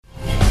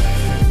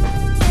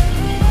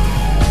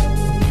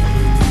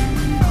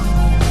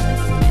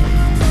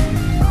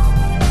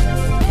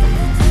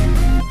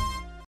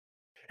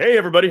Hey,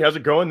 everybody. How's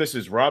it going? This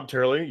is Rob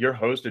Turley, your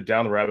host at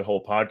Down the Rabbit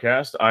Hole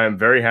podcast. I am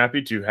very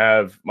happy to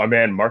have my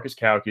man, Marcus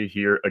Kauke,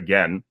 here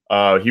again.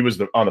 He was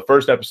on the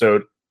first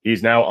episode.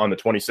 He's now on the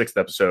 26th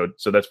episode.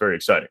 So that's very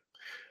exciting.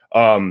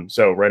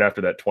 So right after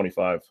that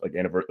 25,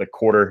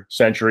 quarter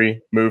century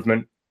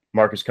movement,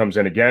 Marcus comes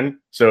in again.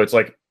 So it's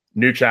like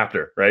new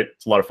chapter, right?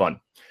 It's a lot of fun.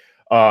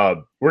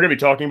 We're going to be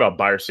talking about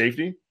buyer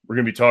safety. We're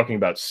going to be talking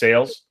about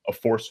sales, a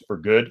force for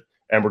good.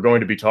 And we're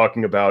going to be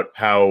talking about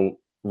how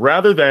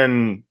rather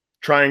than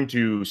trying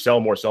to sell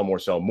more,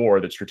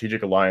 that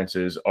strategic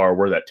alliances are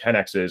where that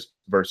 10x is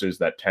versus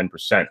that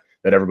 10%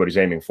 that everybody's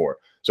aiming for.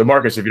 So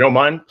Marcus, if you don't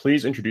mind,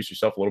 please introduce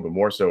yourself a little bit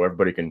more so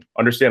everybody can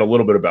understand a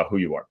little bit about who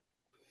you are.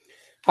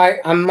 Hi,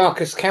 I'm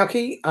Marcus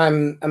Kauke.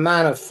 I'm a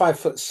man of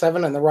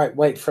 5'7" and the right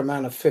weight for a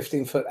man of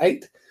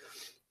 15'8".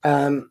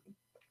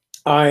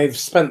 I've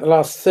spent the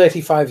last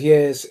 35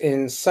 years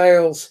in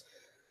sales,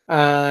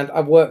 and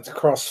I've worked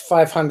across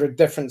 500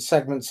 different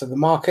segments of the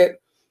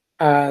market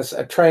as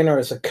a trainer,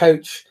 as a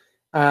coach,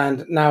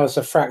 and now as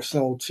a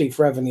fractional chief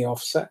revenue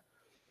officer.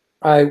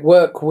 I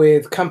work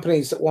with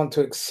companies that want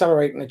to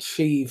accelerate and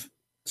achieve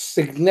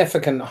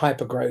significant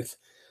hypergrowth,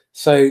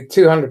 so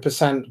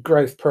 200%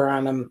 growth per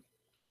annum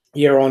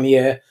year on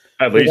year,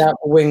 without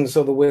the wings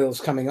or the wheels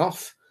coming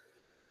off.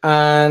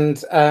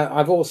 And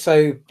I've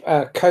also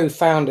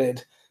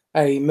co-founded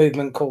a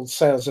movement called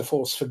Sales A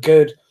Force for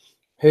Good,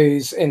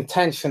 whose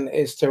intention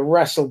is to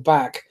wrestle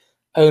back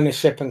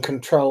ownership and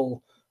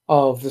control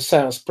of the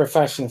sales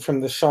profession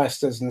from the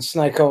shysters and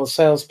snake oil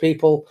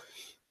salespeople,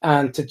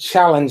 and to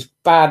challenge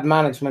bad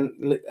management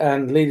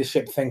and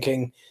leadership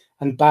thinking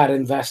and bad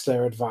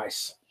investor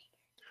advice.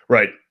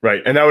 Right.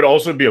 And that would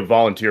also be a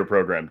volunteer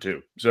program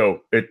too.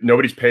 So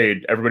nobody's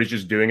paid. Everybody's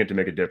just doing it to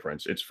make a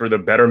difference. It's for the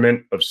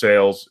betterment of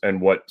sales and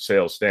what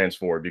sales stands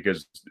for,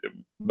 because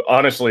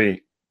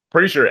honestly,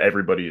 pretty sure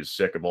everybody is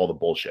sick of all the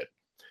bullshit.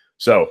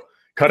 So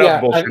cut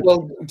out the bullshit.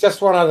 Well,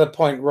 just one other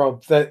point,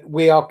 Rob, that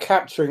we are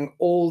capturing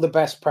all the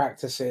best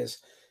practices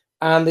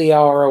and the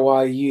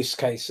ROI use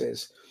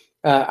cases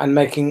and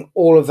making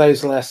all of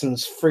those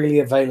lessons freely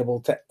available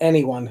to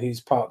anyone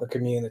who's part of the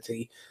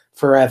community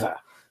forever.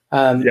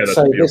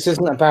 So this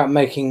isn't about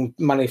making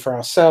money for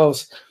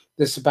ourselves.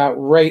 This is about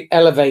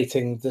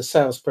elevating the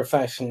sales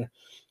profession,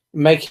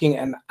 making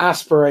an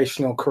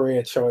aspirational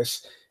career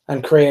choice,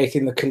 and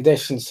creating the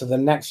conditions so the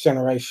next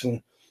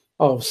generation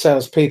of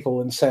salespeople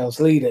and sales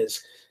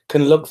leaders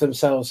can look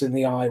themselves in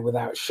the eye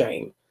without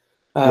shame.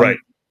 Right.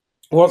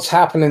 What's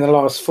happened in the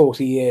last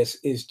 40 years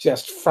is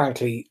just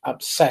frankly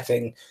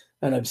upsetting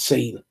and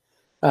obscene.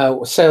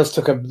 Sales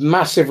took a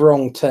massive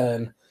wrong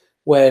turn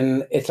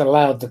when it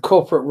allowed the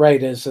corporate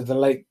raiders of the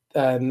late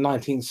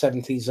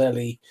 1970s,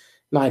 early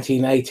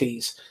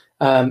 1980s,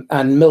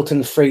 and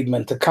Milton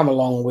Friedman to come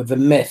along with the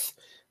myth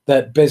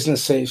that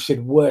businesses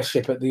should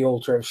worship at the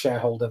altar of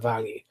shareholder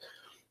value.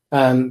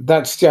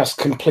 That's just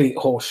complete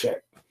horseshit.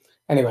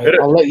 Anyway,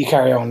 I'll let you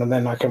carry on, and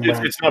then I can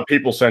rant. It's not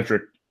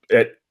people-centric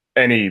at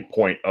any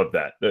point of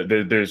that.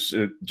 There's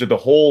the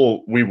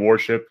whole we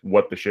worship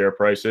what the share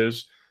price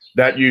is.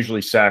 That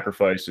usually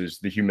sacrifices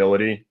the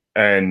humility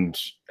and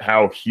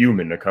how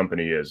human a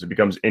company is. It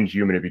becomes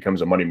inhuman. It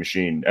becomes a money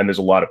machine. And there's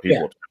a lot of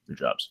people at their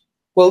jobs.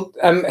 Well,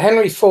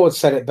 Henry Ford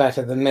said it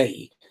better than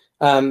me.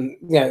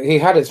 He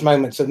had his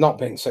moments of not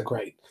being so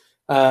great.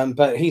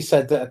 But he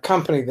said that a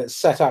company that's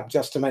set up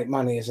just to make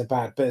money is a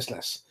bad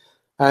business.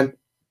 And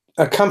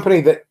a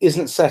company that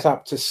isn't set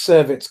up to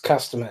serve its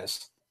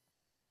customers,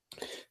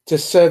 to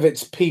serve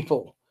its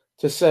people,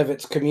 to serve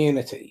its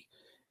community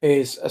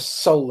is a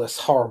soulless,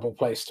 horrible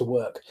place to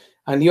work.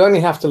 And you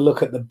only have to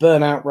look at the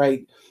burnout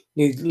rate,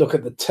 you look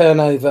at the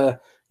turnover,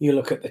 you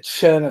look at the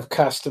churn of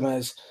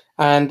customers,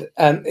 and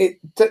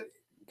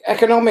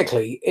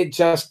economically, it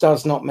just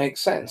does not make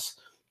sense.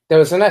 There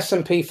was an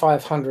S&P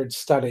 500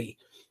 study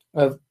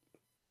of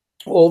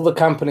all the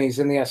companies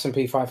in the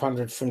S&P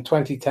 500 from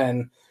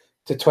 2010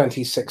 to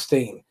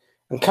 2016.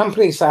 And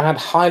companies that had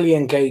highly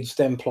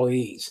engaged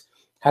employees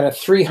had a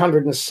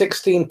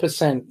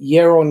 316%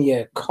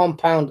 year-on-year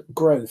compound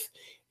growth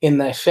in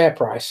their share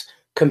price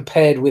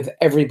compared with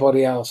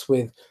everybody else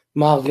with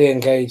mildly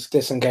engaged,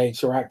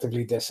 disengaged, or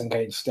actively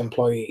disengaged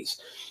employees.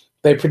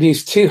 They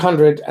produced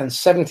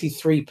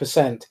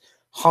 273%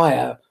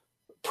 higher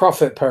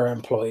profit per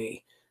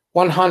employee,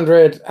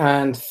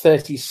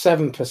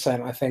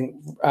 137%, I think,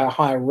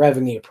 higher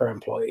revenue per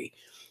employee,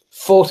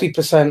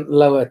 40%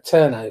 lower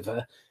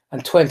turnover,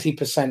 and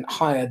 20%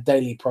 higher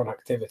daily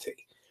productivity.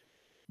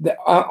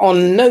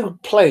 On no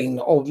plane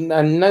or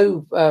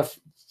no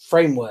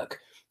framework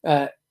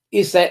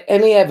is there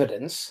any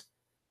evidence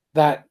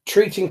that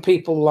treating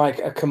people like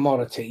a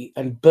commodity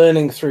and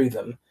burning through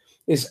them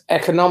is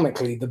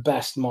economically the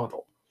best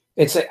model.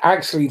 It's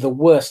actually the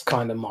worst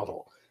kind of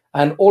model.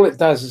 And all it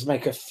does is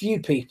make a few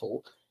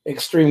people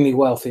extremely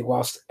wealthy,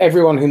 whilst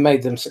everyone who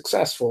made them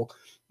successful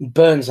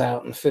burns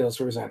out and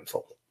feels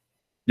resentful.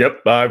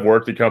 Yep, I've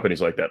worked at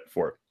companies like that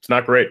before. It's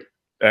not great.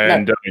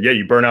 And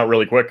you burn out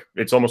really quick.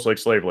 It's almost like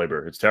slave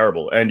labor. It's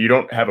terrible. And you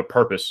don't have a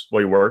purpose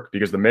while you work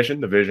because the mission,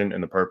 the vision,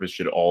 and the purpose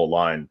should all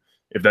align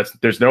If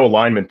there's no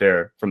alignment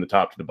there from the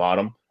top to the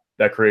bottom,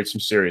 that creates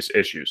some serious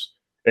issues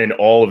in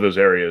all of those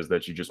areas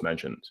that you just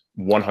mentioned.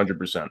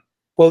 100%.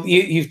 Well,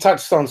 you've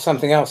touched on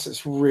something else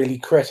that's really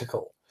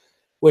critical,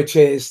 which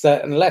is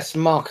that unless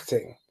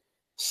marketing,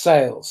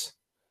 sales,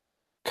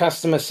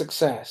 customer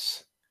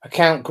success,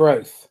 account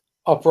growth,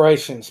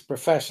 operations,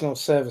 professional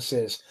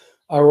services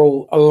are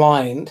all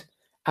aligned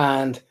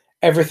and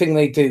everything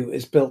they do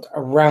is built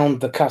around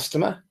the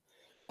customer,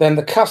 then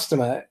the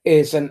customer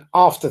is an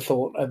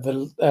afterthought at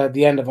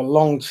the end of a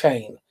long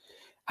chain.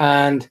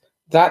 And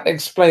that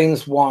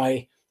explains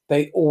why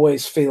they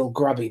always feel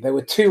grubby. There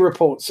were two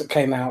reports that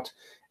came out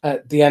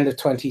at the end of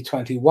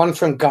 2020, one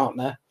from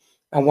Gartner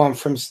and one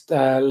from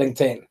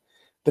LinkedIn.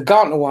 The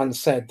Gartner one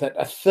said that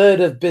a third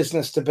of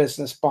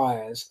business-to-business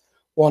buyers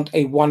want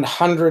a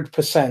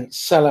 100%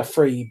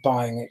 seller-free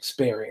buying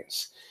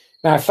experience.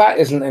 Now, if that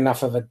isn't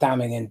enough of a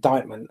damning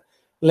indictment,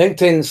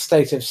 LinkedIn's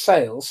State of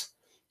Sales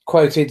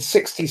quoted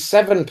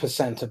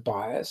 67% of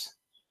buyers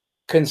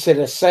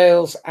consider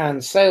sales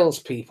and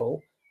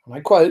salespeople, and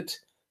I quote,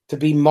 to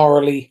be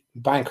morally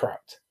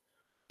bankrupt.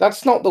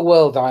 That's not the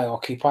world I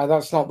occupy.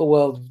 That's not the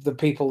world the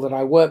people that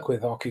I work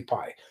with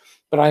occupy.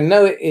 But I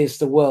know it is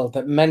the world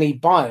that many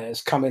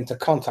buyers come into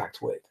contact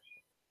with.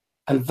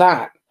 And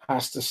that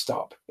has to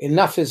stop.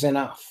 Enough is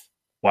enough.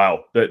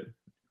 Wow. That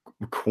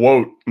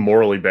quote,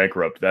 morally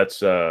bankrupt.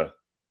 That's wow.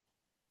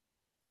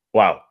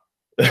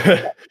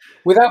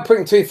 Without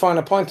putting too fine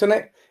a point on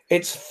it,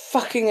 it's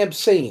fucking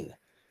obscene.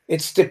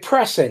 It's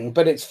depressing,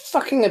 but it's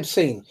fucking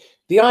obscene.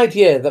 The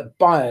idea that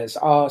buyers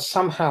are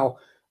somehow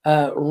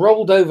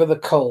rolled over the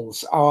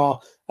coals, are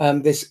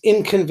this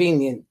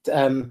inconvenient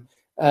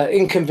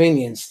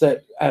inconvenience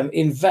that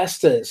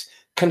investors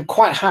can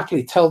quite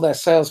happily tell their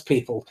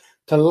salespeople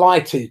to lie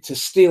to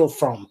steal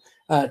from,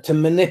 to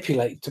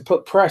manipulate, to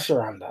put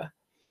pressure under.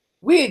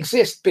 We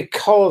exist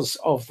because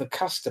of the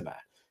customer,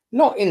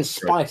 not in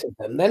spite of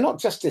them. They're not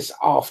just this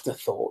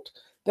afterthought.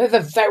 They're the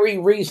very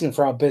reason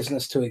for our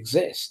business to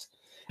exist.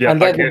 Yeah,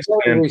 and they're the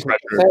very reason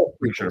for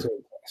salespeople to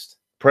exist.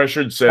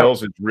 Pressured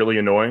sales is really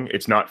annoying.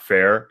 It's not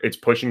fair. It's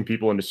pushing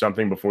people into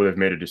something before they've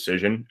made a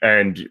decision.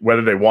 And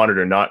whether they want it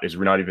or not is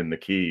not even the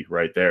key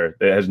right there.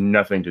 It has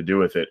nothing to do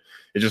with it.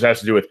 It just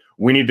has to do with,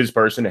 we need this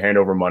person to hand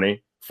over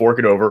money, fork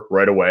it over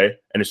right away.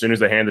 And as soon as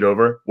they hand it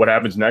over, what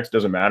happens next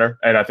doesn't matter.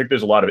 And I think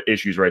there's a lot of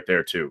issues right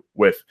there too.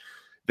 With,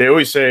 they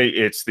always say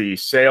it's the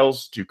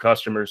sales to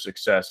customer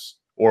success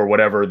or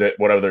whatever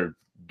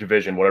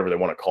division, whatever they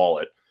want to call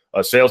it.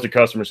 Sales to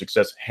customer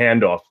success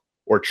handoff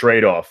or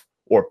trade-off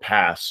or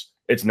pass.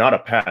 It's not a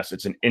pass.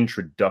 It's an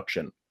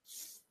introduction.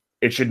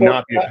 It should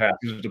not be a pass.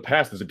 Because if it's a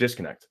pass, there's a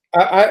disconnect.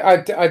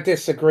 I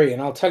disagree,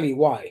 and I'll tell you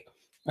why.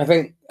 I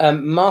think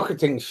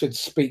marketing should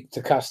speak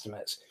to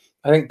customers.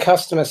 I think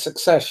customer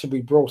success should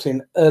be brought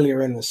in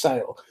earlier in the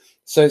sale.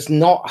 So it's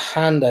not a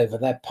handover.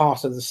 They're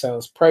part of the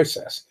sales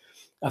process.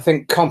 I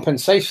think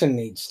compensation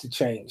needs to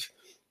change.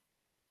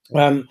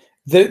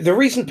 The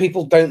reason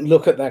people don't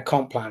look at their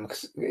comp plan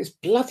is it's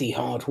bloody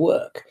hard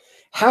work.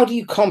 How do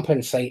you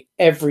compensate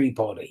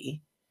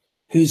everybody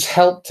who's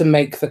helped to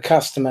make the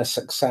customer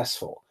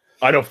successful?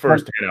 I know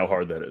firsthand how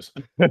hard that is.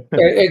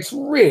 It's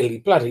really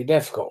bloody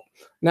difficult.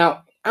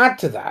 Now, add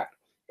to that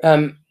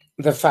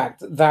the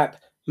fact that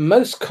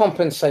most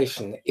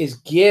compensation is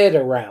geared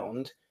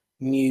around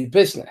new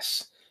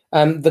business.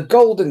 The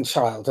golden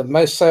child of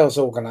most sales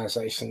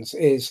organizations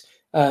is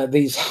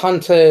these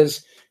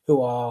hunters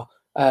who are,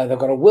 they've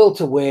got a will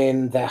to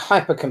win, they're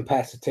hyper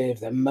competitive,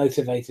 they're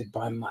motivated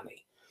by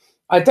money.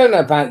 I don't know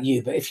about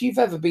you, but if you've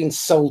ever been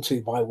sold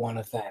to by one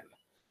of them,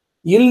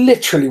 you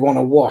literally want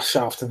to wash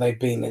after they've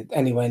been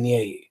anywhere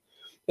near you.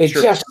 It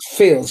just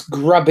feels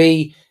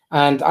grubby.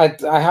 And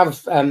I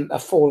have a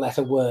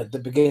four-letter word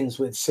that begins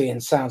with C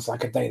and sounds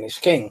like a Danish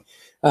king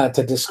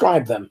to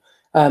describe them.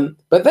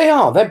 But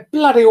they're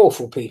bloody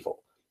awful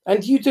people.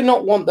 And you do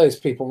not want those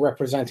people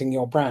representing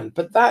your brand.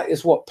 But that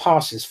is what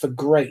passes for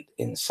great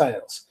in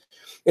sales.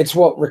 It's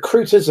what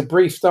recruiters are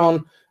briefed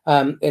on.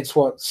 It's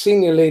what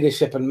senior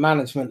leadership and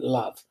management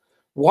love.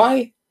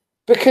 Why?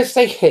 Because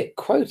they hit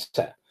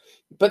quota.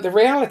 But the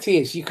reality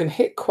is you can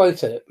hit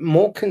quota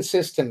more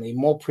consistently,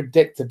 more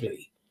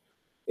predictably,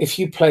 if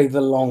you play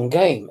the long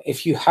game,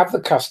 if you have the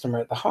customer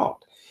at the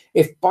heart,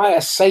 if buyer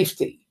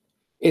safety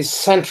is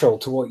central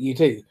to what you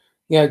do.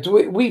 You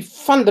know, we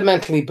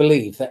fundamentally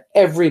believe that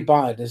every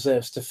buyer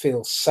deserves to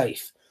feel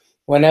safe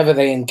whenever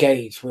they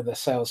engage with a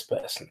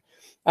salesperson.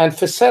 And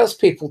for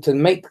salespeople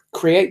to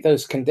create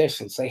those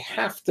conditions, they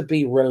have to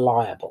be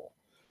reliable.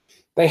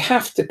 They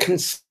have to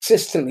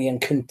consistently and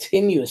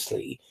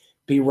continuously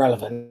be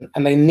relevant,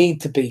 and they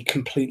need to be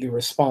completely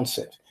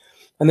responsive.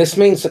 And this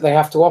means that they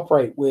have to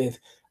operate with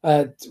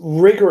a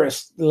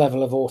rigorous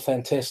level of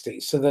authenticity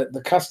so that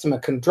the customer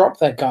can drop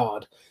their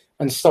guard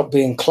and stop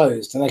being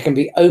closed, and they can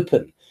be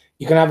open.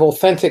 You can have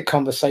authentic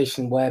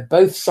conversation where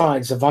both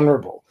sides are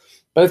vulnerable.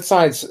 Both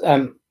sides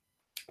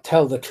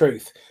tell the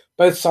truth.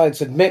 Both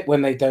sides admit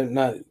when they don't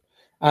know.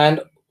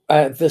 And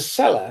the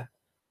seller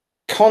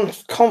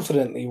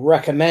confidently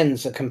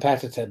recommends a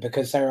competitor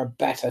because they're a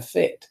better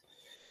fit.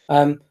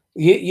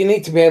 You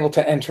need to be able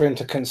to enter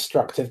into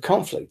constructive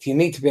conflict. You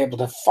need to be able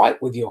to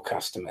fight with your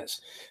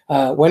customers.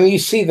 When you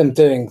see them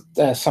doing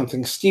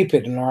something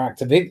stupid and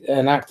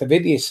an act of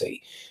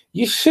idiocy,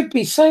 you should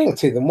be saying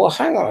to them, well,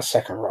 hang on a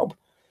second, Rob.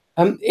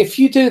 If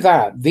you do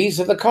that,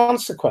 these are the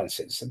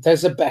consequences.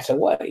 There's a better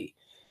way.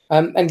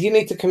 And you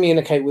need to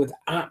communicate with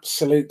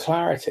absolute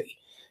clarity.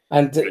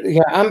 And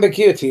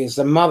ambiguity is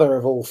the mother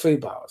of all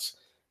foobarrs.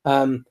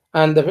 And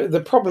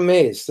the problem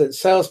is that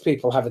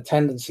salespeople have a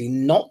tendency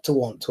not to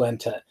want to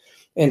enter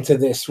into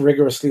this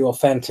rigorously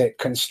authentic,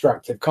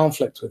 constructive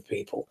conflict with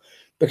people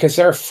because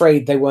they're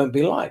afraid they won't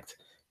be liked.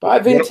 But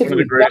I've interviewed one of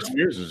the greatest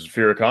fears is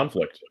fear of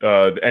conflict,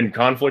 and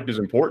conflict is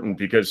important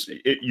because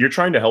you're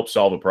trying to help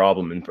solve a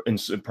problem,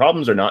 and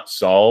problems are not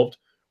solved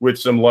with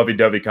some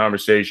lovey-dovey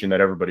conversation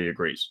that everybody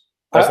agrees.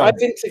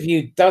 I've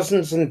interviewed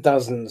dozens and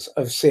dozens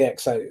of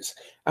CXOs,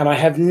 and I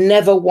have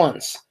never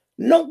once,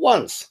 not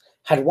once,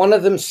 had one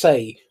of them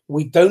say,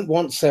 we don't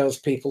want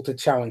salespeople to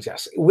challenge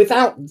us.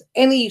 Without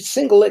any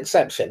single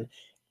exception,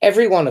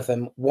 every one of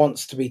them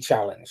wants to be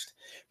challenged.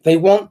 They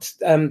want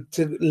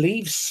to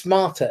leave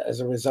smarter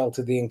as a result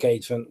of the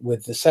engagement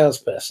with the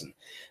salesperson.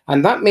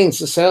 And that means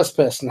the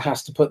salesperson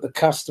has to put the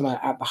customer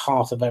at the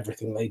heart of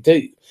everything they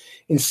do.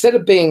 Instead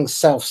of being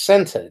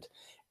self-centered,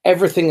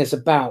 everything is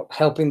about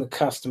helping the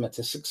customer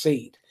to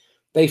succeed.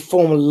 They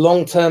form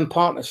long-term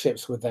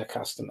partnerships with their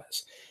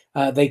customers.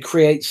 They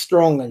create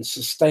strong and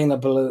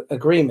sustainable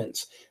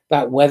agreements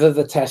that weather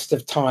the test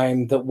of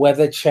time, that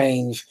weather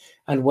change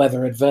and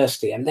weather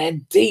adversity. And they're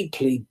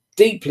deeply,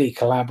 deeply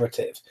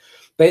collaborative.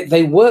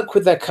 They work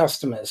with their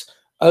customers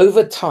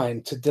over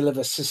time to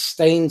deliver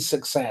sustained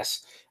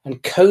success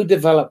and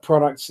co-develop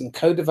products and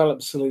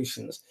co-develop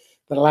solutions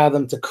that allow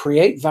them to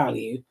create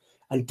value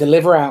and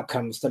deliver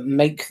outcomes that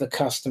make the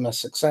customer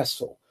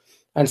successful.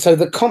 And so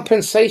the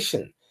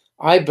compensation,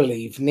 I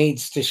believe,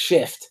 needs to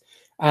shift.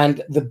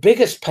 And the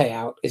biggest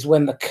payout is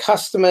when the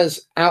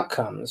customer's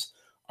outcomes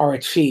are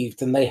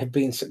achieved and they have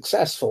been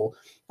successful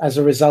as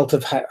a result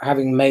of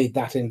having made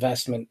that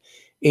investment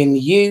in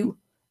you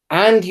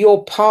and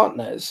your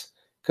partners.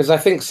 Because I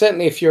think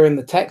certainly if you're in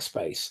the tech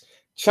space,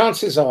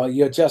 chances are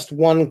you're just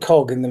one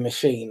cog in the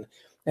machine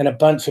in a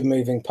bunch of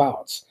moving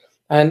parts.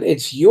 And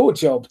it's your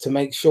job to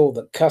make sure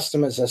that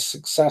customers are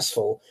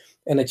successful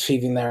in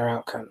achieving their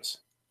outcomes.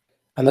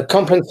 And the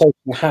compensation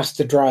has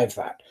to drive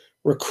that.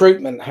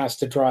 Recruitment has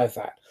to drive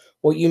that.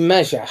 What you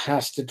measure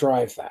has to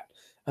drive that.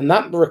 And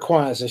that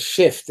requires a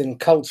shift in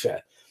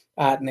culture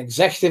at an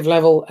executive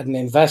level, at an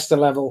investor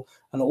level,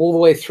 and all the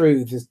way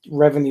through the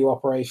revenue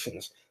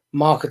operations,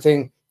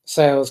 marketing,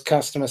 sales,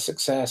 customer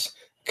success,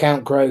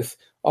 account growth,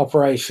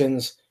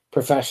 operations,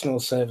 professional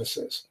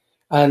services.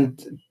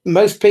 And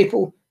most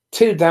people,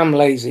 too damn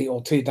lazy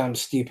or too damn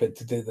stupid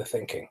to do the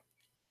thinking.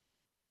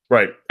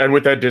 Right. And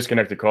with that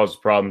disconnect that causes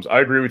problems, I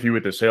agree with you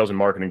with the sales and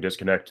marketing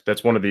disconnect.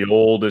 That's one of the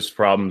oldest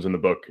problems in the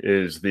book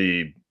is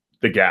the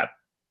gap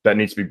that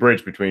needs to be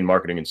bridged between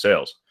marketing and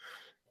sales.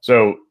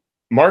 So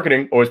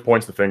marketing always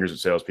points the fingers at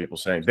salespeople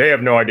saying they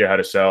have no idea how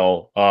to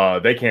sell.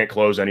 They can't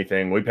close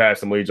anything. We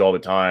pass them leads all the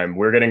time.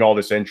 We're getting all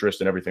this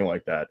interest and everything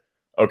like that.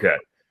 Okay.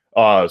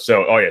 Yeah,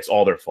 it's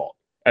all their fault.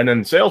 And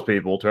then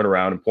salespeople turn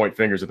around and point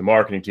fingers at the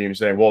marketing team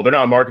saying, well, they're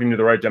not marketing to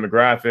the right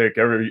demographic.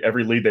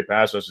 Every lead they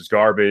pass us is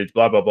garbage,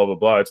 blah, blah, blah, blah,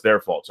 blah. It's their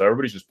fault. So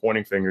everybody's just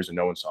pointing fingers and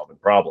no one's solving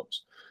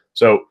problems.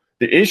 So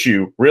the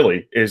issue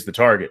really is the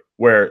target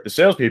where the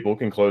salespeople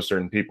can close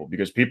certain people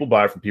because people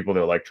buy from people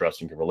they like,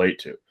 trust, and can relate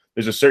to.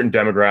 There's a certain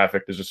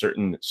demographic, there's a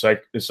certain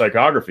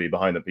psychography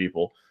behind the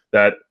people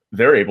that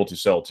they're able to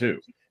sell to.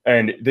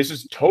 And this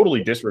is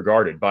totally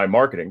disregarded by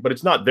marketing, but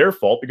it's not their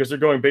fault because they're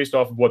going based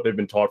off of what they've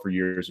been taught for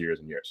years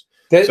and years.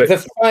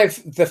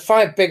 The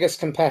five biggest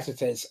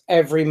competitors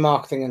every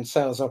marketing and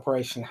sales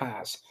operation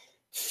has: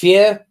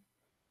 fear,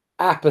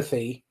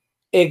 apathy,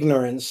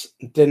 ignorance,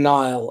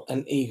 denial,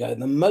 and ego.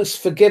 The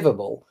most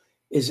forgivable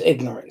is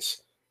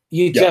ignorance.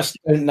 You just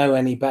don't know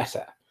any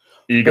better.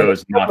 Ego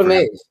is not. The problem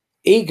is,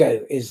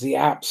 ego is the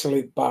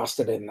absolute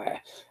bastard in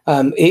there.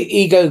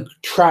 Ego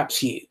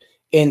traps you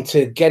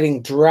into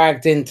getting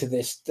dragged into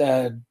this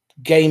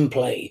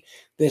gameplay,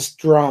 this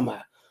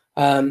drama,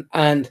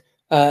 and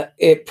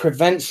it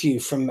prevents you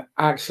from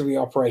actually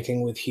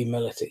operating with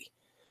humility.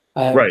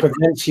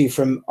 Prevents you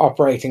from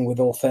operating with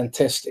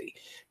authenticity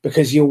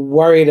because you're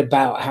worried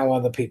about how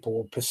other people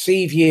will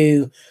perceive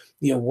you.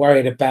 You're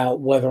worried about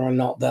whether or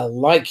not they'll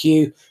like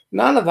you.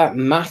 None of that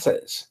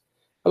matters.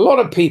 A lot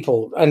of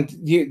people, and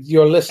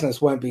your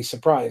listeners won't be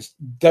surprised,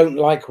 don't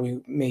like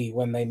me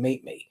when they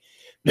meet me.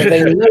 But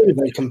they know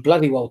they can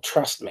bloody well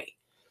trust me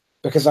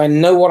because I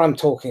know what I'm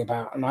talking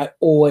about and I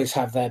always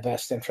have their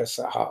best interests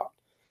at heart.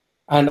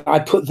 And I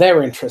put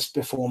their interests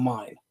before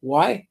mine.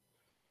 Why?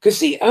 Because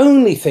the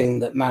only thing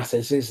that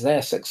matters is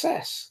their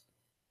success.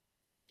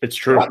 It's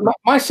true.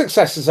 My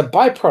success is a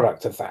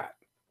byproduct of that.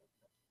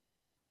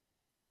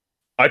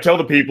 I tell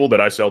the people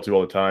that I sell to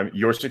all the time,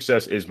 your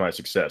success is my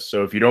success.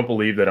 So if you don't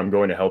believe that I'm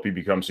going to help you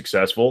become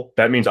successful,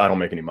 that means I don't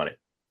make any money.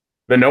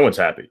 Then no one's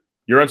happy.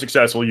 You're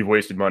unsuccessful. You've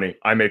wasted money.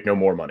 I make no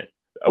more money.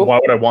 Well, why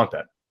would I want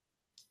that?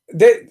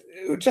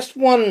 Just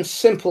one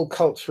simple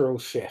cultural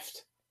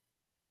shift.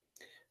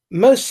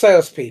 Most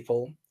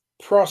salespeople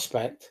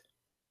prospect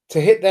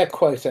to hit their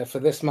quota for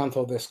this month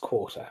or this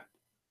quarter.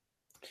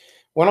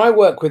 When I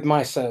work with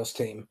my sales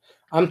team,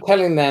 I'm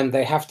telling them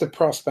they have to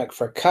prospect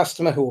for a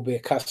customer who will be a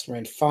customer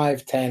in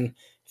 5, 10,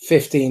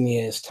 15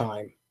 years'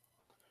 time.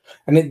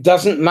 And it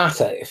doesn't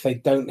matter if they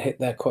don't hit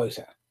their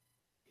quota.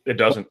 It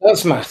doesn't. What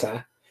does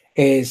matter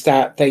is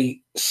that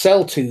they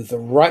sell to the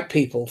right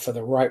people for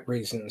the right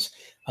reasons.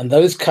 And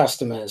those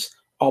customers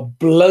are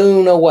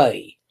blown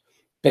away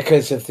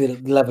because of the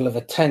level of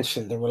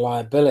attention, the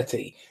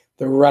reliability,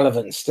 the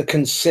relevance, the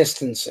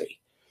consistency,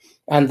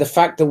 and the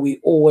fact that we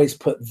always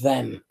put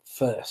them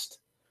first.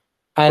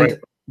 And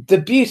the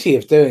beauty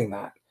of doing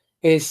that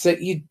is that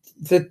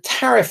the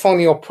tariff on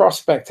your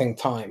prospecting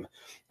time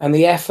and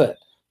the effort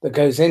that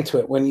goes into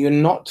it when you're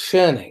not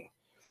churning.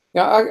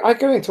 Now, I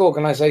go into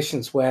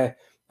organizations where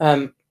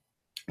they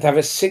have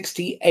a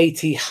 60,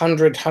 80,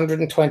 100,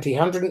 120,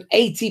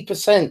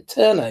 180%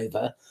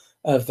 turnover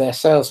of their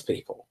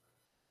salespeople.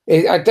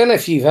 I don't know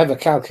if you've ever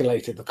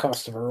calculated the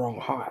cost of a wrong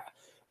hire,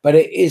 but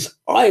it is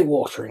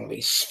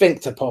eye-wateringly,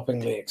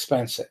 sphincter-poppingly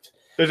expensive.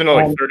 Isn't it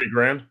like 30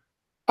 grand?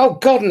 Oh,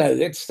 God, no.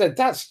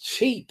 That's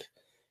cheap.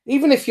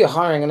 Even if you're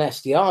hiring an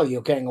SDR,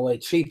 you're getting away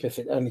cheap if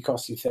it only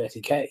costs you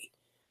 30K.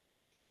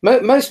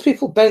 Most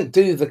people don't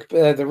do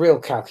the real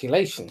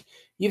calculation.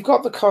 You've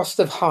got the cost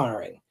of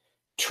hiring,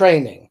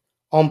 training,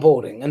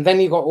 onboarding, and then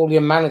you've got all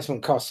your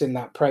management costs in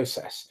that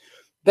process.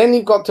 Then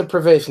you've got to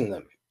provision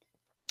them.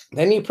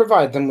 Then you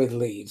provide them with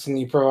leads and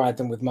you provide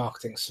them with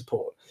marketing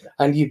support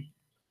and you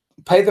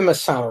pay them a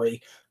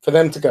salary for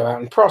them to go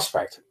out and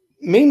prospect.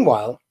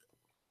 Meanwhile,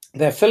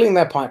 they're filling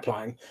their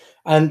pipeline,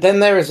 and then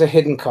there is a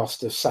hidden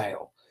cost of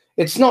sale.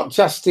 It's not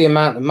just the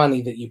amount of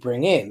money that you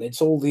bring in;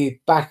 it's all the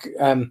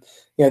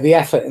the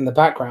effort in the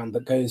background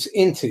that goes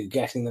into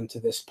getting them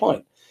to this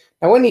point.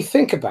 Now, when you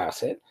think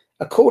about it,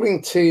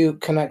 according to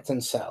Connect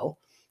and Sell,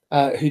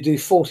 who do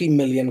 40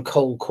 million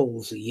cold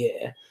calls a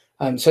year,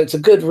 so it's a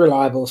good,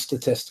 reliable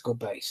statistical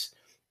base.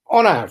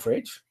 On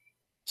average,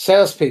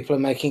 salespeople are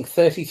making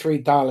 33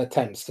 dial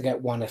attempts to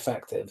get one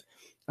effective,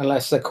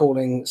 unless they're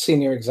calling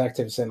senior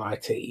executives in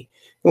IT,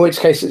 in which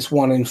case it's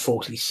 1 in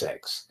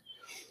 46.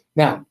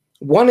 Now,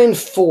 1 in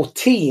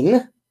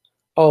 14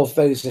 of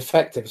those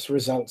effectives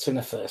results in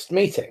a first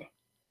meeting.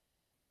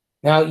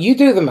 Now, you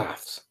do the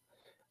maths.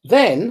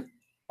 Then,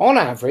 on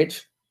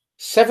average,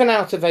 7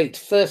 out of 8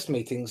 first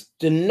meetings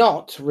do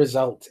not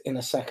result in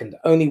a second.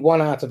 Only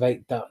 1 out of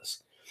 8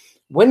 does.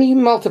 When you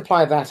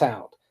multiply that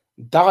out,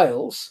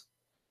 dials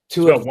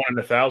to it's about 1 in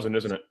 1,000,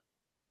 isn't it?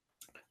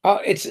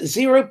 It's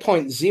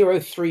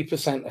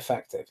 0.03%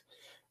 effective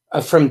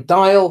from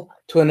dial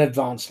to an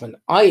advancement,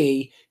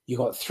 i.e., you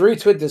got through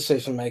to a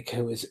decision maker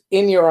who is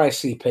in your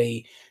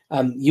ICP,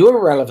 you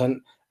were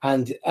relevant,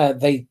 and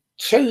they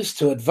chose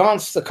to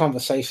advance the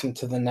conversation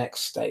to the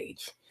next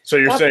stage. So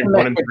you're saying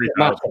 1 in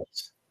 3,000.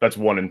 That's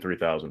 1 in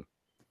 3,000.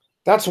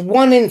 That's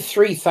 1 in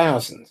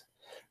 3,000.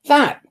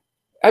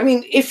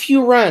 If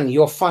you ran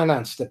your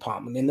finance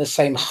department in the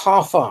same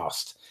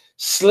half-assed,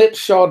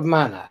 slipshod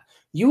manner,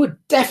 you would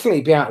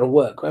definitely be out of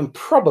work and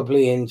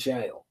probably in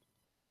jail.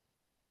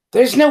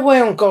 There's no way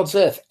on God's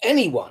earth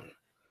anyone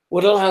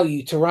would allow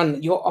you to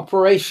run your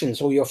operations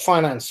or your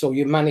finance or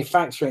your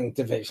manufacturing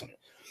division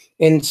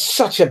in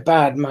such a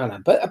bad manner.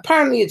 But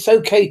apparently it's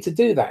okay to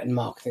do that in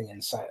marketing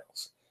and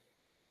sales.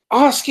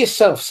 Ask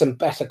yourself some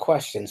better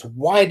questions.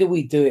 Why do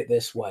we do it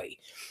this way?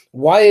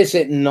 Why is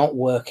it not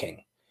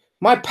working?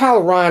 My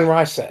pal Ryan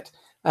Rysett,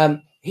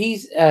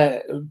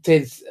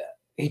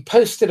 he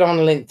posted on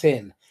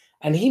LinkedIn,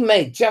 and he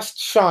made just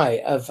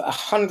shy of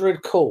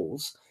 100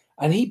 calls,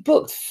 and he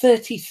booked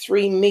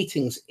 33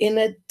 meetings in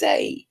a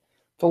day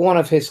for one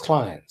of his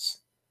clients.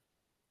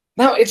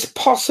 Now, it's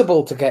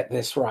possible to get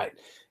this right.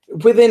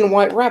 Within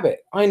White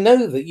Rabbit, I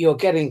know that you're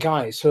getting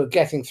guys who are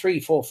getting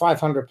 300,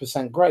 400,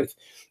 500% growth.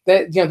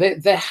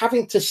 They're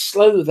having to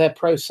slow their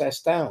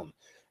process down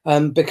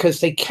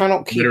because they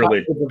cannot keep up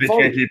with the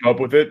volume. Can't keep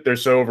up with it. They're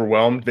so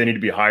overwhelmed. They need to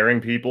be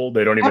hiring people.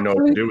 They don't even know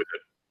what to do with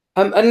it.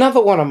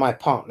 Another one of my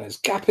partners,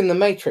 Gap in the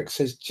Matrix,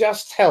 has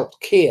just helped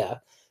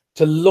Kia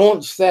to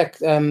launch their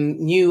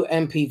new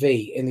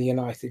MPV in the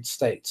United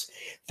States.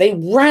 They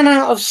ran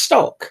out of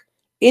stock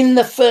in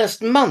the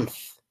first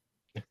month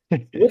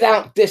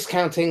without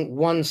discounting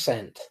 1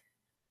 cent.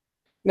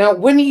 Now,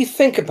 when you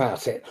think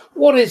about it,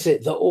 what is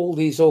it that all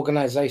these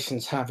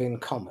organizations have in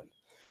common?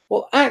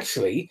 Well,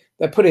 actually,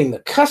 they're putting the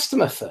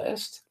customer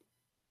first.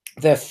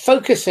 They're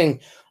focusing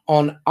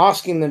on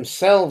asking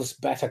themselves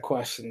better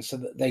questions so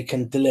that they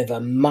can deliver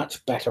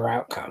much better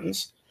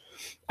outcomes.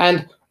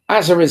 And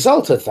as a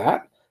result of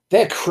that,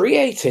 they're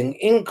creating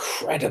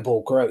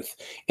incredible growth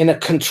in a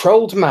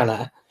controlled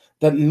manner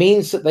that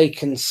means that they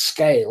can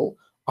scale,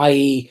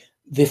 i.e.,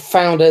 the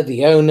founder,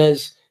 the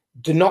owners,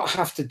 do not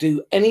have to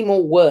do any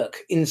more work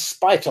in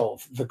spite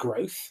of the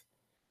growth.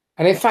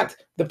 And in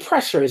fact, the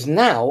pressure is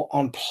now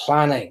on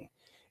planning.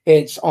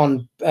 It's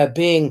on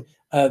being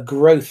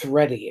growth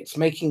ready. It's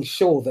making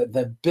sure that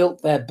they've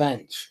built their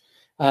bench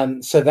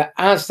so that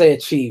as they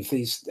achieve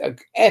these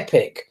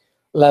epic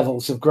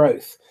levels of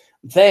growth,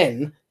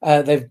 then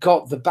they've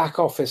got the back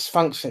office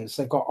functions,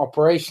 they've got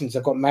operations,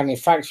 they've got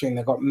manufacturing,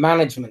 they've got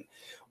management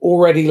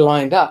already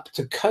lined up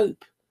to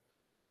cope.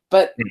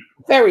 But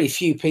very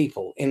few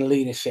people in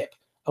leadership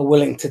are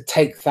willing to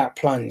take that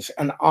plunge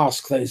and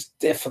ask those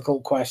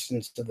difficult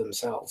questions to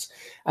themselves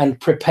and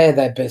prepare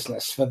their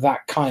business for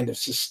that kind of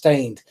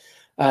sustained,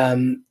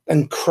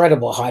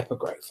 incredible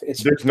hypergrowth.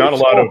 There's not a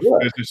lot of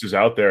businesses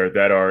out there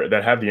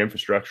that have the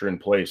infrastructure in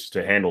place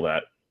to handle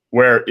that.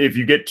 Where if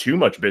you get too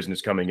much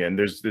business coming in,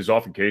 there's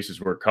often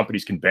cases where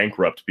companies can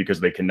bankrupt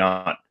because they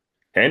cannot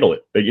handle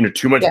it.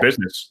 Too much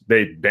business,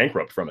 they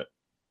bankrupt from it.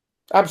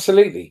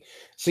 Absolutely.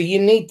 So you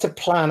need to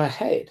plan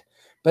ahead.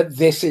 But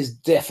this is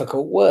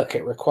difficult work.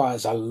 It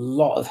requires a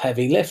lot of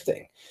heavy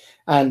lifting.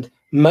 And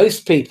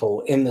most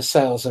people in the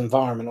sales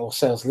environment or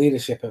sales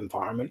leadership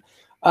environment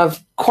are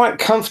quite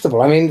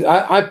comfortable. I mean,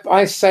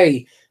 I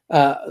say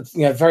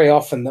very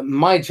often that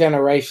my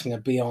generation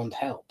are beyond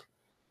help.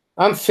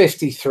 I'm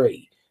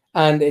 53,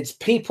 and it's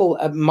people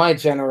at my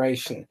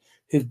generation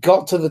who've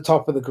got to the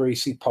top of the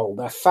greasy pole.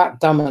 They're fat,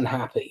 dumb, and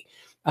happy,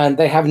 and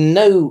they have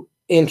no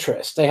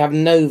interest. They have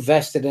no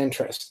vested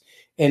interest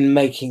in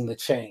making the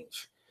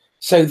change.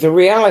 So the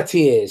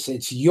reality is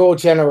it's your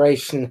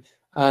generation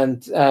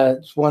and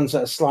ones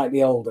that are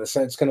slightly older.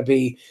 So it's going to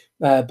be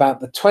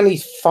about the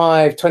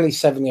 25,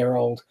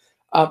 27-year-old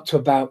up to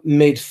about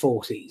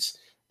mid-40s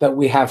that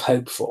we have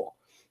hope for.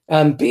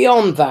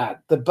 Beyond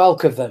that, the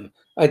bulk of them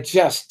are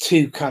just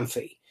too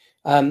comfy.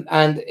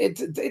 And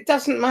it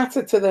doesn't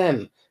matter to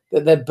them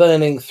that they're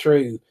burning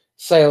through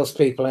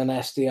salespeople and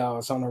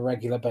SDRs on a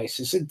regular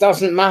basis. It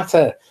doesn't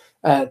matter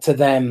to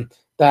them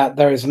that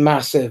there is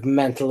massive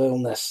mental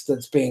illness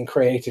that's being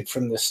created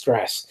from the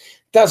stress.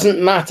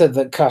 Doesn't matter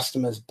that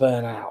customers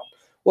burn out.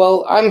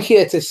 Well, I'm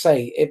here to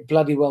say it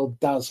bloody well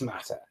does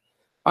matter.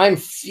 I'm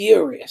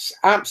furious,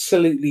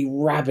 absolutely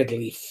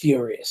rabidly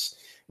furious.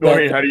 Well, I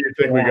mean, how do you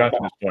think we got to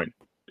this point?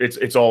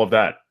 It's all of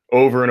that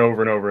over and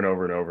over and over and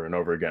over and over and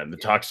over again. The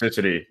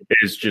toxicity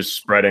is just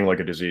spreading like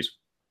a disease.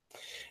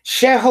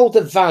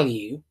 Shareholder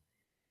value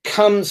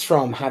comes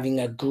from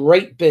having a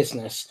great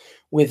business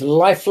with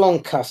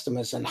lifelong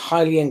customers and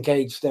highly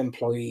engaged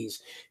employees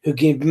who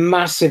give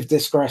massive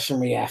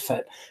discretionary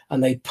effort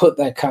and they put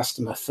their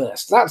customer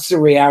first. That's the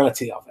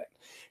reality of it.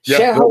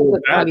 Yeah, I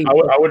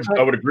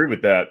would agree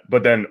with that.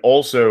 But then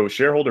also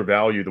shareholder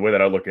value, the way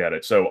that I look at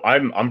it. So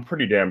I'm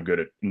pretty damn good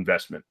at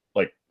investment,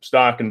 like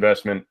stock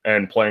investment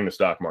and playing the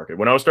stock market.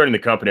 When I was starting the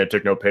company, I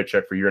took no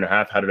paycheck for a year and a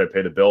half. How did I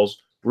pay the bills?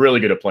 Really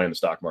good at playing the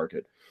stock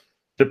market.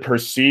 The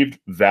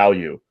perceived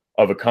value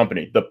of a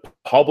company, the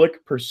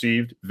public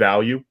perceived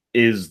value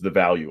is the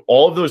value.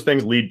 All of those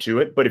things lead to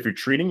it. But if you're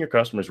treating your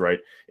customers right,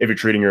 if you're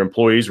treating your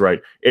employees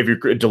right, if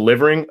you're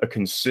delivering a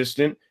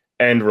consistent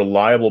and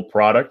reliable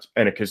product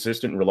and a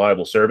consistent and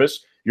reliable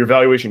service, your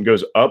valuation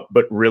goes up.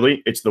 But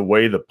really, it's the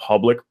way the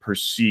public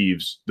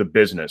perceives the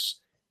business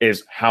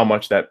is how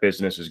much that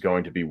business is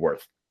going to be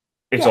worth.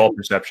 It's all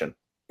perception.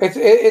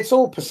 It's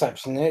all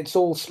perception. It's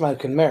all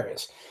smoke and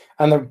mirrors.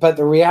 But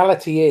the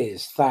reality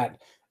is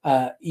that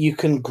you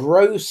can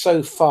grow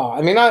so far.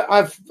 I mean,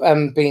 I've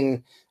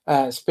been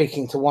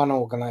speaking to one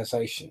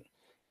organization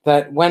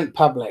that went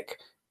public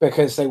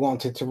because they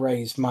wanted to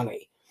raise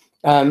money.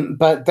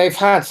 But they've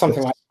had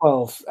something like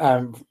 12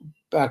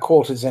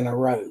 quarters in a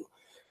row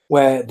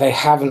where they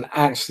haven't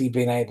actually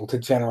been able to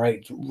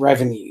generate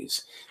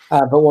revenues.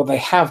 But what they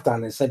have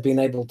done is they've been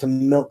able to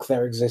milk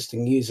their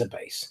existing user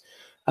base.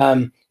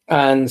 But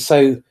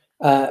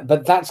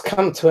that's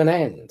come to an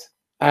end.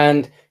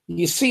 And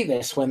you see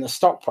this when the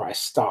stock price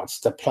starts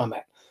to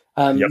plummet.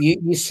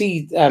 You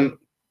see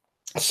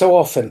so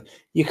often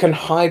you can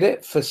hide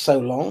it for so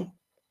long,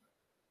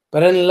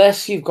 but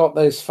unless you've got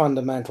those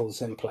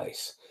fundamentals in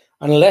place,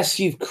 unless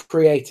you've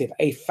created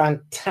a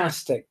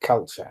fantastic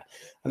culture,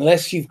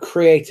 unless you've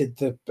created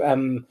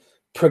the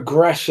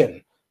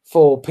progression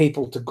for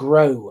people to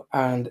grow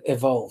and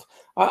evolve.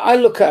 I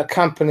look at a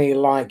company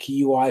like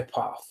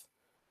UiPath.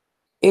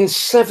 In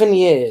 7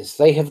 years,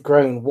 they have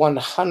grown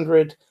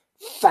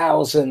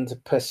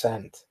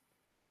 100,000%.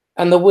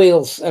 And the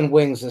wheels and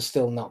wings are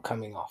still not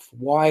coming off.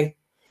 Why?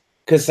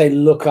 Because they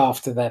look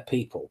after their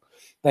people.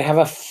 They have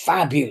a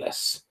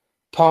fabulous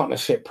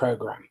partnership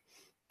program.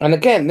 And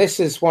again, this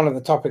is one of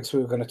the topics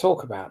we were going to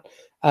talk about.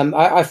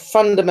 I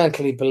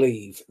fundamentally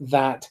believe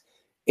that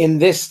in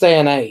this day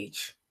and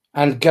age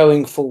and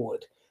going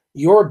forward,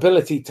 your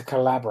ability to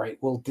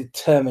collaborate will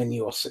determine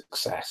your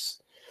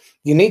success.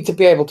 You need to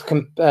be able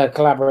to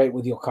collaborate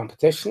with your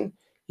competition.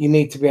 You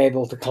need to be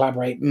able to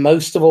collaborate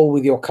most of all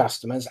with your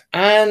customers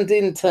and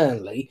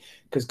internally,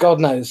 because God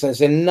knows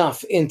there's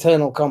enough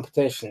internal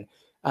competition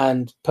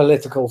and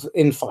political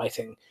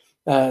infighting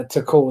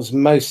to cause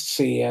most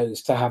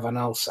CEOs to have an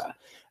ulcer.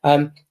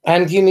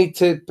 And you need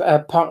to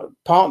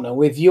partner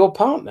with your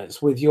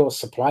partners, with your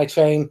supply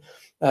chain,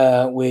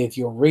 with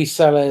your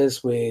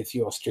resellers, with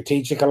your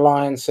strategic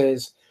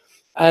alliances.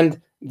 And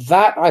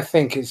that, I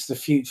think, is the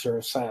future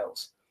of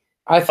sales.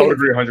 I would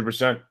agree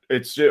 100%.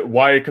 It's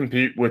why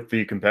compete with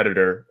the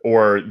competitor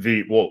or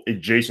the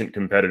adjacent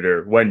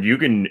competitor when you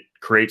can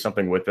create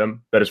something with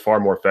them that is far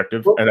more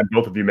effective, and then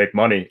both of you make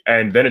money,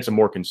 and then it's a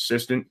more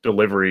consistent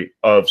delivery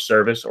of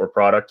service or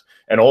product,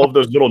 and all of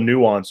those little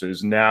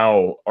nuances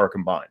now are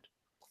combined.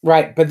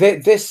 Right, but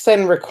this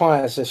then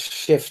requires a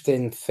shift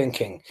in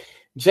thinking.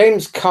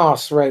 James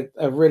Cass wrote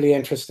a really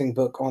interesting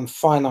book on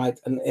finite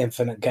and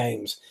infinite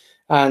games,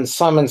 and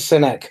Simon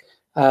Sinek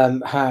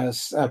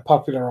has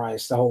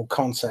popularized the whole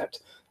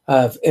concept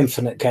of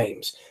infinite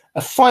games.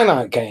 A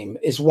finite game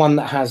is one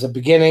that has a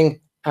beginning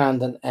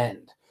and an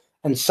end,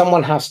 and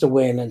someone has to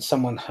win and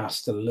someone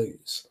has to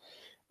lose.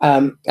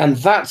 And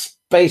that's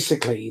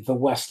basically the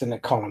Western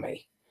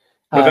economy.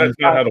 But that's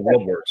not how the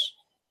world works.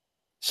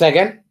 Say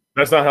again?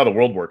 That's not how the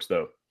world works,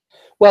 though.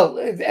 Well,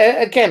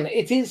 again,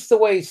 it is the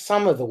way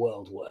some of the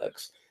world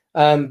works,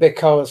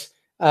 because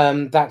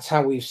that's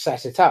how we've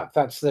set it up.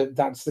 That's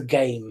the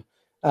game.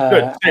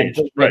 Right.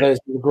 Those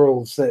are the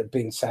rules that have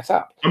been set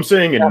up. I'm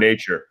saying in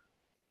nature.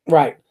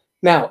 Right.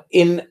 Now,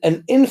 in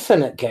an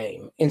infinite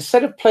game,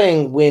 instead of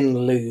playing win,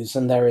 lose,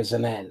 and there is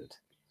an end,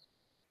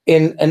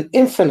 in an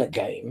infinite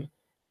game,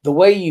 the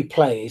way you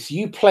play is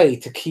you play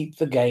to keep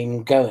the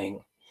game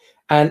going.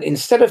 And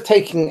instead of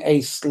taking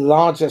a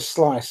larger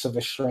slice of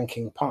a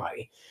shrinking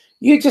pie,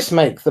 you just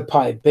make the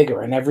pie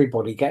bigger and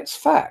everybody gets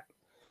fat.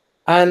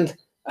 And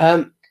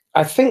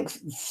I think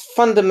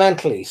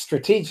fundamentally,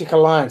 strategic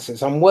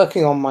alliances, I'm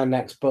working on my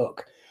next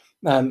book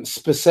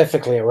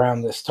specifically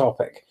around this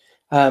topic,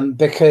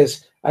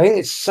 because I think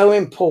it's so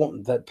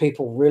important that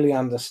people really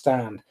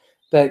understand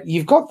that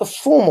you've got the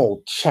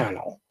formal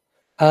channel,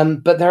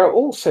 but there are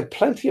also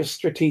plenty of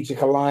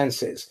strategic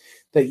alliances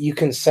that you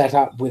can set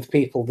up with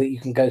people that you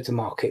can go to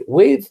market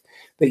with,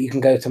 that you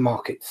can go to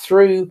market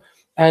through.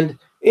 And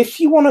if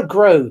you want to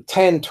grow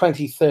 10,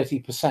 20,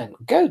 30%,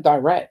 go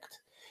direct.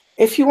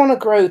 If you want to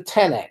grow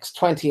 10x,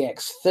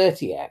 20x,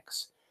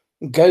 30x,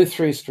 go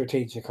through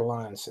strategic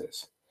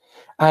alliances.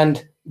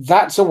 And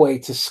that's a way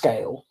to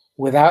scale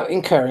without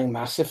incurring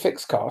massive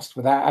fixed cost,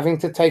 without having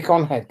to take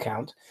on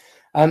headcount.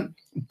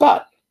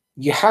 But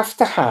you have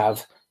to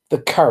have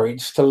the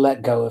courage to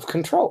let go of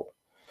control.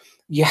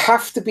 You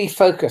have to be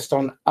focused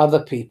on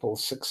other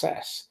people's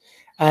success.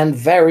 And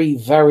very,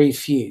 very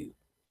few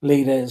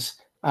leaders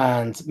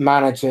and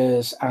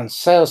managers and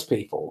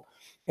salespeople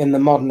in the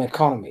modern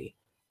economy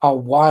are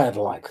wired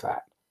like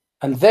that.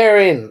 And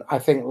therein, I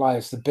think,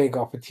 lies the big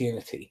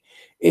opportunity.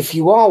 If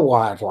you are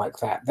wired like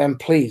that, then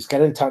please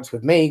get in touch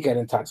with me, get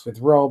in touch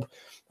with Rob,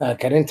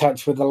 get in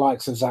touch with the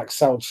likes of Zach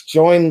Selch,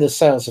 join the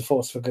Sales of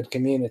Force for Good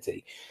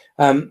community.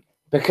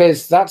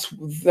 Because those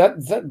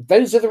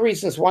are the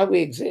reasons why we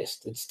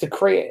exist. It's to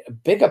create a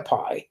bigger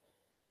pie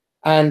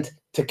and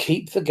to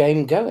keep the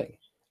game going.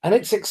 And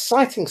it's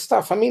exciting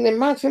stuff. I mean,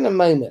 imagine a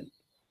moment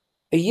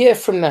a year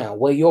from now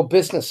where your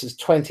business is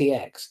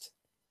 20x'd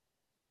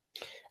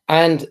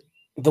and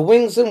the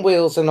wings and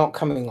wheels are not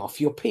coming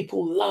off. Your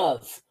people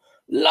love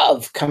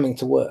coming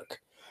to work.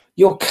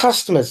 Your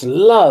customers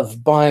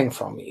love buying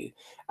from you,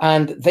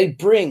 and they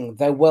bring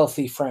their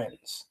wealthy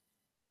friends.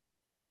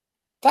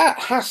 That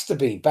has to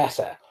be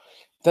better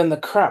than the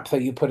crap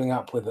that you're putting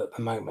up with at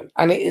the moment.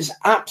 And it is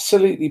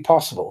absolutely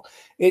possible.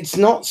 It's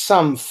not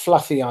some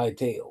fluffy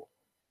ideal.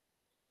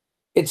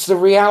 It's the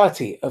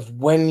reality of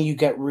when you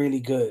get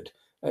really good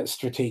at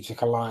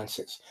strategic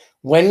alliances,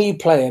 when you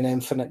play an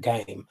infinite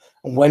game,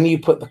 and when you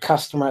put the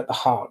customer at the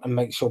heart and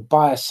make sure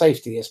buyer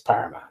safety is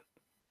paramount.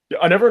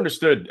 I never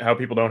understood how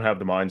people don't have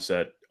the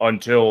mindset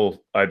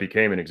until I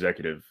became an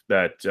executive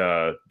that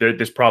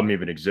this problem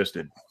even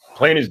existed.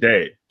 Plain as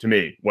day to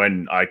me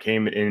when I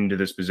came into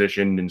this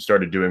position and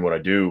started doing what I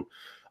do,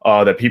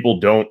 that people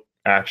don't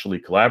actually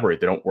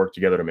collaborate. They don't work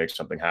together to make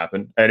something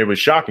happen. And it was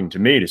shocking to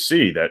me to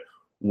see that.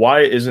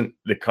 Why isn't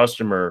the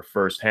customer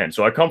firsthand?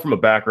 So I come from a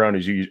background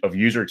of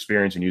user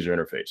experience and user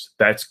interface.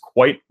 That's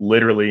quite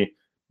literally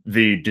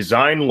the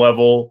design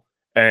level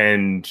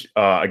and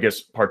I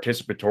guess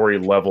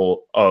participatory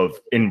level of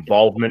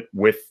involvement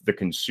with the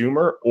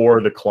consumer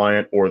or the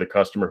client or the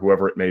customer,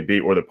 whoever it may be,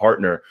 or the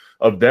partner,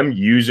 of them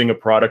using a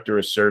product or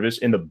a service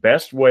in the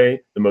best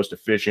way, the most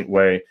efficient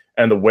way,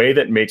 and the way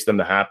that makes them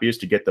the happiest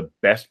to get the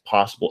best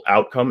possible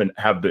outcome and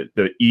have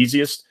the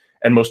easiest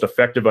and most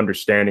effective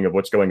understanding of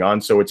what's going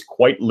on. So it's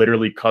quite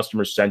literally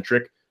customer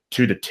centric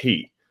to the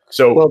T.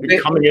 So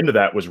coming into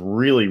that was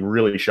really,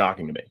 really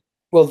shocking to me.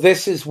 Well,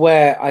 this is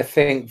where I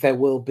think there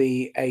will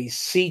be a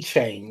sea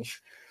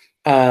change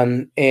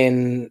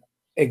in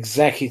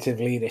executive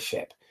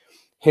leadership.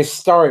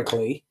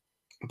 Historically,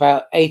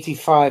 about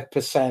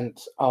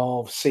 85%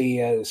 of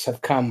CEOs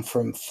have come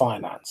from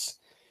finance.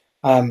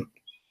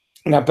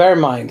 Now, bear in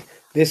mind,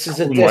 this is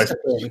a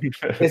discipline.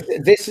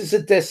 This is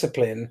a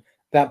discipline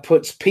that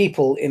puts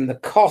people in the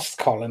cost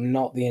column,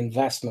 not the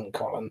investment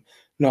column,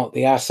 not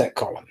the asset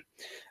column.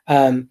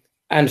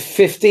 And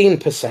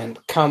 15%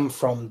 come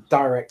from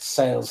direct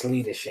sales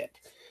leadership.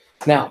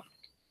 Now,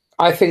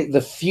 I think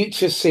the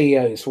future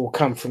CEOs will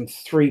come from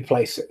three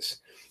places.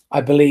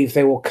 I believe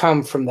they will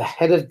come from the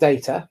head of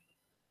data,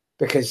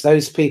 because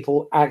those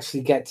people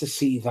actually get to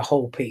see the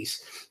whole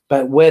piece.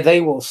 But where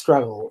they will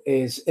struggle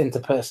is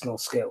interpersonal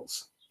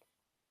skills.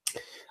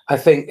 I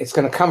think it's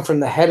going to come from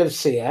the head of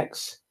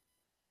CX,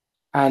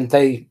 and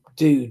they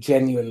do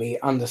genuinely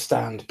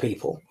understand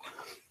people.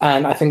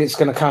 And I think it's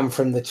going to come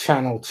from the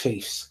channel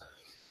chiefs.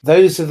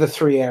 Those are the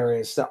three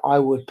areas that I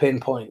would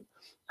pinpoint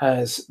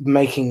as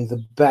making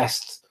the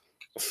best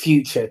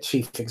future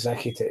chief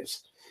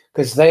executives,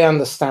 because they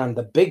understand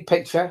the big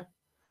picture,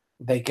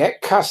 they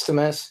get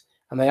customers,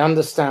 and they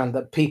understand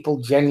that people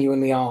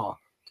genuinely are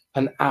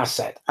an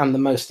asset. And the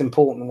most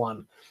important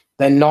one,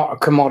 they're not a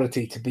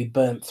commodity to be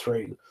burnt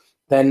through.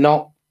 They're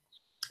not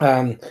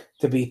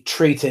to be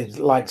treated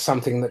like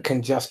something that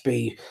can just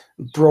be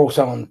brought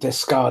on,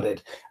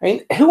 discarded. I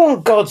mean, who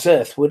on God's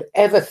earth would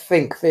ever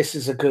think this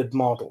is a good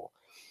model?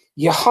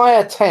 You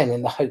hire 10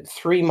 in the hope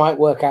 3 might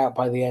work out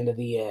by the end of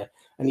the year,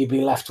 and you'd be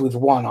left with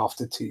 1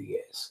 after 2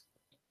 years.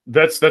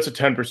 That's a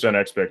 10%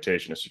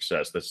 expectation of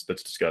success. That's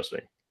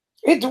disgusting.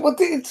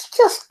 It's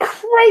just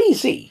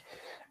crazy.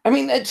 I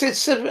mean,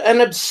 it's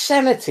an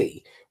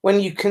obscenity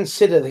when you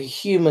consider the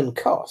human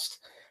cost.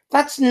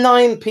 That's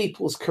 9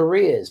 people's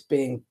careers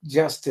being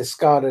just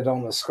discarded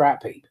on the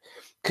scrap heap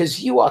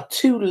because you are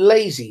too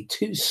lazy,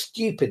 too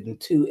stupid, and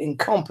too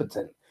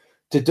incompetent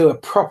to do a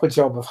proper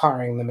job of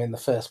hiring them in the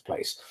first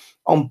place,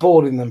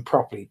 onboarding them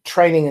properly,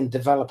 training and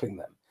developing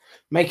them,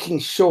 making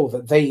sure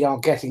that they are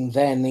getting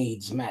their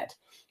needs met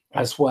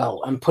as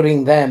well, and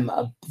putting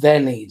their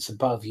needs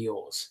above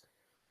yours.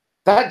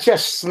 That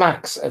just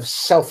smacks of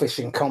selfish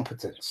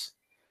incompetence.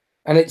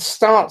 And it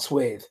starts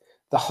with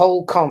the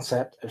whole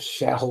concept of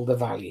shareholder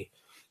value,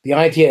 the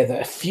idea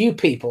that a few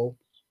people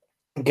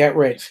get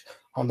rich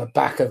on the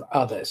back of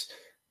others.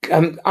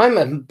 I'm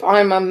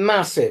a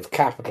massive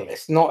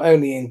capitalist, not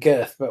only in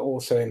girth but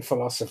also in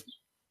philosophy.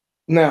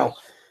 Now,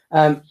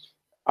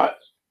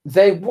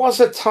 there was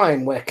a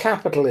time where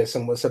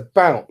capitalism was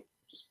about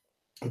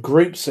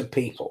groups of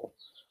people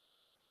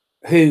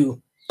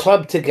who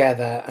clubbed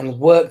together and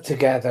worked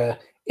together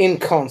in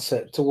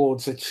concert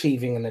towards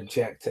achieving an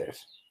objective.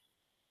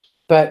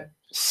 But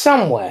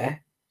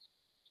somewhere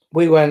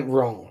we went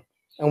wrong,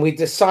 and we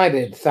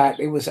decided that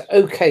it was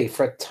okay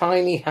for a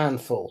tiny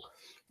handful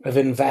of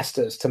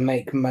investors to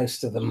make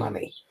most of the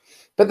money.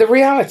 But the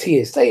reality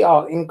is they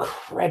are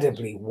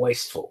incredibly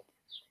wasteful.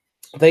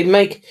 They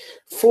make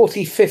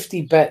 40,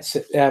 50 bets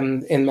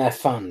in their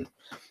fund,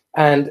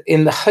 and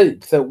in the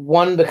hope that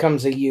one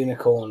becomes a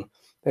unicorn,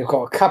 they've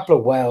got a couple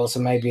of whales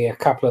and maybe a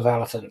couple of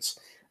elephants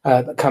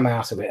that come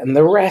out of it, and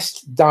the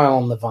rest die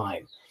on the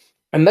vine.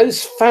 And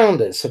those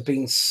founders have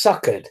been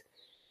suckered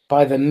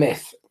by the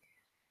myth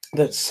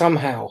that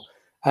somehow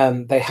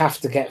they have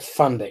to get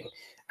funding.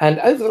 And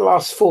over the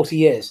last 40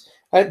 years,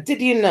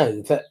 did you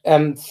know that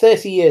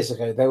 30 years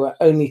ago, there were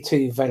only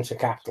 2 venture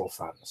capital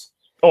funds?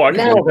 Oh, I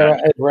now there are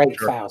over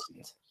 8,000.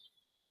 Sure.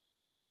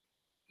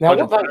 Now,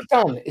 what that's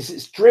done is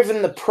it's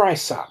driven the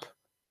price up.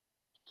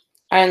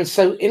 And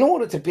so in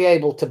order to be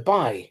able to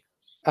buy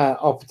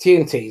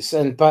opportunities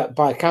and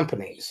buy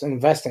companies,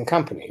 invest in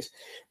companies,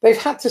 they've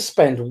had to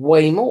spend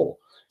way more.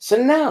 So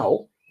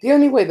now the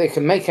only way they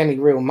can make any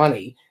real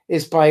money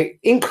is by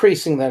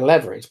increasing their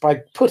leverage, by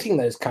putting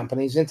those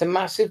companies into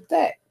massive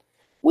debt.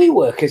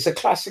 WeWork is a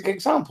classic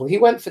example. He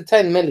went for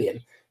 10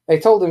 million. They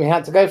told him he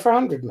had to go for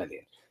 100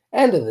 million.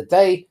 End of the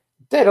day,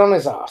 dead on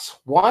his ass.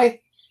 Why?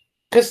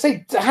 Because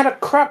they had a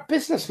crap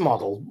business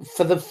model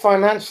for the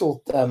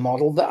financial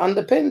model that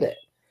underpinned it.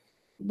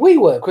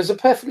 WeWork was a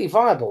perfectly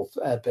viable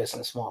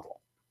business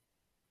model.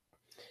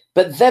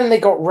 But then they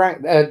got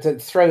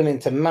thrown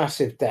into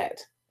massive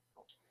debt.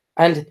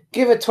 And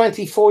give a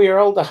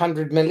 24-year-old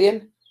 100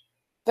 million,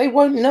 they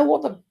won't know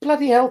what the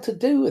bloody hell to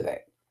do with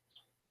it.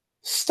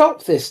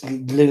 Stop this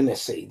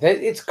lunacy.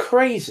 It's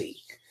crazy.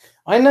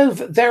 I know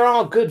that there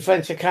are good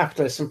venture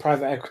capitalists and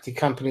private equity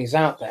companies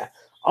out there.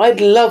 I'd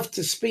love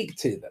to speak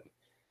to them.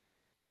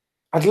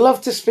 I'd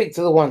love to speak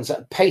to the ones that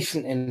are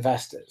patient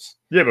investors.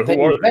 Yeah, but they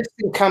who are invest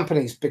in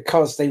companies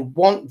because they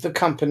want the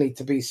company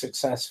to be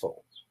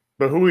successful.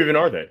 But who even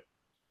are they?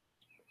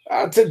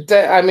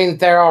 I mean,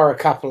 there are a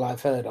couple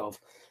I've heard of,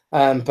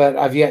 but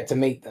I've yet to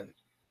meet them.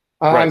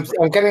 I'm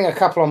getting a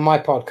couple on my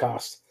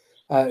podcast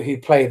who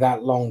play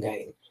that long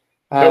game.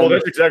 Well,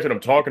 that's exactly what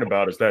I'm talking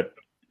about. Is that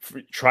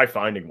try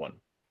finding one?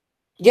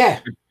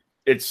 Yeah,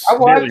 it's. I've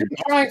been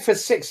trying for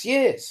 6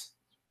 years.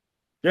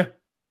 Yeah,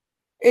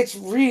 it's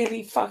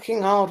really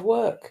fucking hard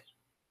work.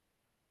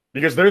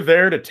 Because they're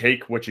there to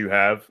take what you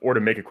have or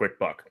to make a quick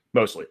buck.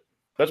 Mostly,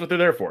 that's what they're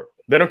there for.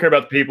 They don't care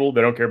about the people.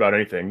 They don't care about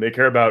anything. They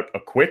care about a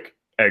quick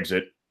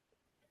exit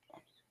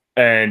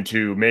and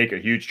to make a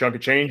huge chunk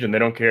of change, and they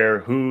don't care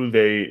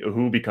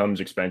who becomes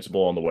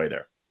expensible on the way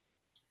there.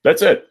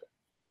 That's it.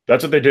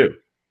 That's what they do.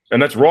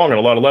 And that's wrong on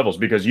a lot of levels,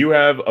 because you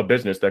have a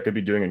business that could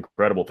be doing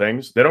incredible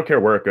things. They don't care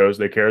where it goes.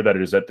 They care that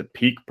it is at the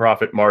peak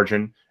profit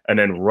margin. And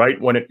then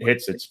right when it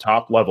hits its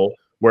top level,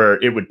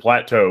 where it would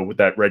plateau with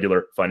that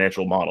regular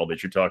financial model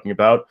that you're talking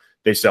about,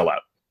 they sell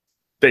out.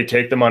 They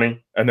take the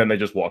money and then they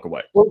just walk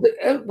away. Well,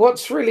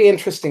 what's really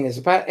interesting is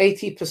about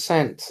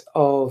 80%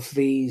 of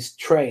these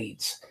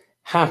trades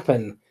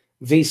happen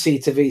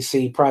VC to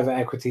VC, private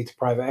equity to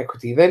private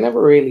equity. They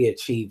never really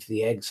achieve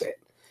the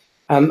exit.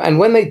 And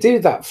when they do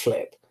that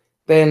flip,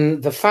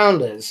 then the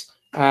founders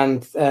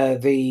and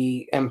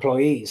the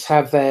employees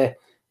have their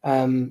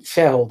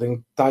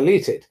shareholding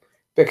diluted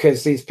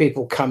because these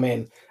people come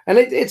in. And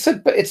it's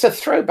a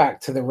throwback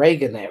to the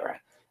Reagan era.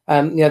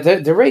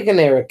 The Reagan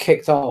era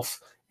kicked off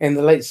in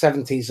the late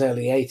 70s,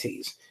 early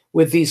 80s,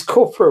 with these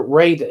corporate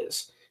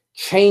raiders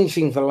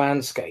changing the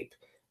landscape.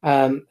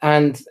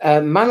 And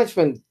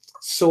management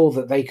saw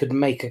that they could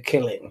make a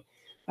killing.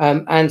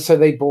 And so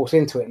they bought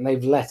into it and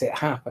they've let it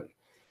happen.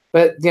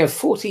 But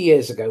 40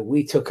 years ago,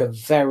 we took a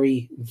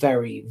very,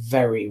 very,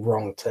 very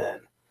wrong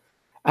turn.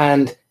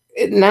 And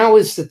now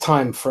is the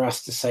time for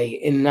us to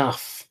say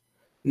enough,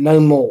 no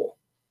more.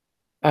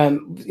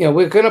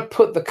 We're going to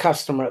put the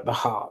customer at the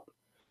heart.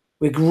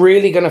 We're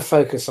really going to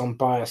focus on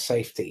buyer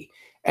safety,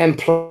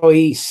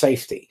 employee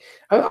safety.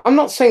 I'm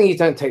not saying you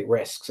don't take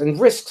risks, and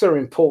risks are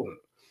important.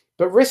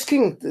 But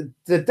risking,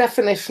 the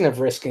definition of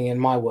risking in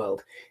my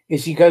world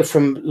is you go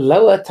from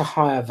lower to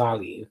higher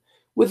value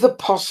with the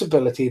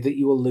possibility that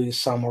you will lose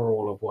some or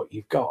all of what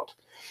you've got.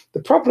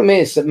 The problem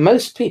is that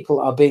most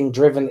people are being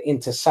driven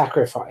into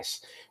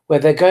sacrifice, where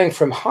they're going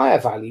from higher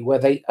value, where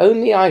they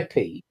own the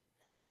IP,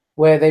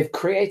 where they've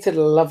created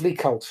a lovely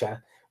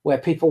culture, where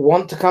people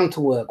want to come to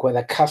work, where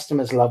their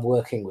customers love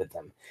working with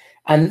them.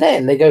 And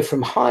then they go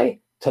from high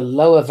to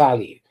lower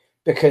value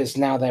because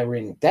now they're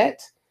in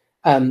debt.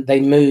 They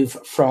move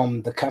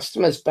from the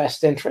customer's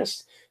best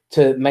interest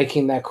to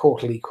making their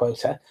quarterly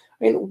quota.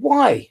 I mean,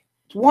 why?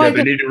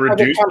 They need to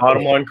reduce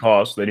bottom line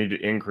costs. They need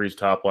to increase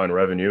top line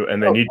revenue,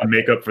 and they need to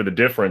make up for the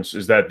difference.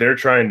 Is that they're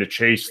trying to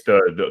chase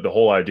the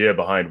whole idea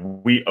behind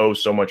we owe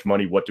so much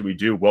money. What do we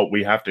do? Well,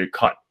 we have to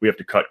cut. We have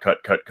to cut.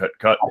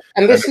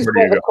 And this is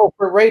where the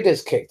corporate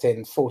raiders kicked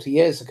in 40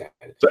 years ago.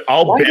 So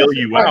I'll bail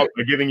you out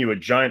by giving you a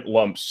giant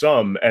lump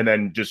sum and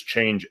then just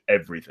change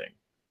everything.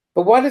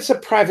 But why does a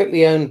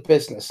privately owned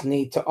business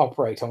need to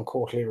operate on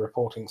quarterly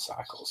reporting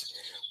cycles?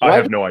 I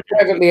have no idea. Why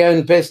does a privately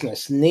owned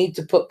business need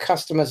to put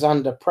customers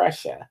under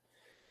pressure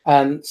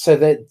so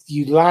that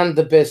you land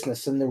the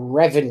business and the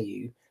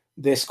revenue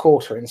this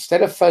quarter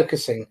instead of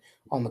focusing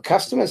on the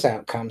customer's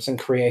outcomes and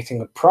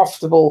creating a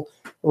profitable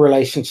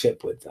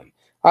relationship with them?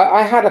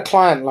 I had a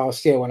client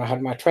last year when I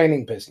had my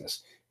training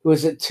business who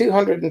was at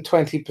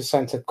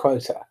 220% of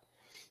quota,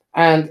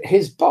 and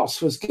his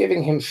boss was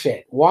giving him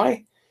shit.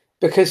 Why?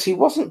 Because he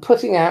wasn't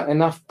putting out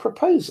enough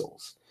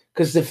proposals,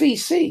 because the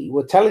VC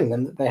were telling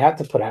them that they had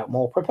to put out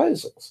more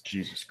proposals.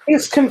 Jesus Christ.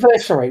 His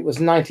conversion rate was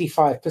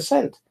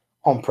 95%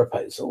 on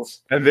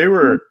proposals. And they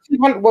were...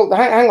 Well,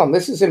 hang on,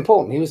 this is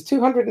important. He was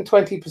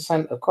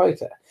 220% of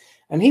quota,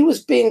 and he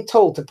was being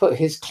told to put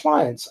his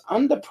clients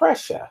under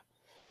pressure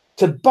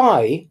to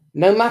buy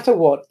no matter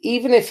what,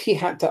 even if he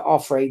had to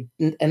offer an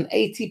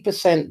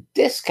 80%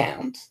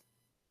 discount.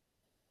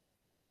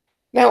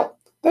 Now,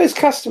 those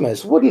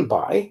customers wouldn't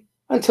buy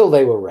until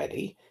they were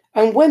ready.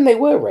 And when they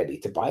were ready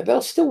to buy,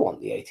 they'll still want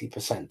the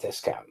 80%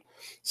 discount.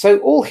 So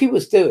all he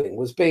was doing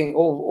was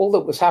all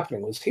that was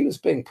happening was he was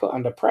being put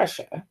under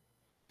pressure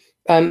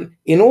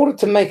in order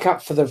to make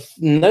up for the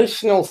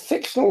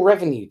fictional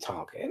revenue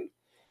target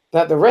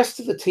that the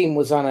rest of the team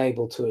was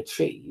unable to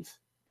achieve,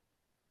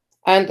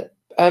 and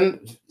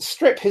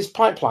strip his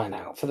pipeline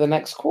out for the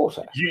next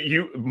quarter.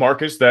 You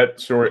Marcus,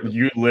 that story,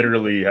 you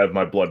literally have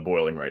my blood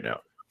boiling right now.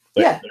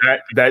 Like, yeah.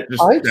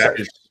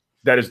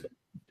 That is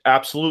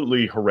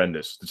absolutely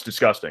horrendous. It's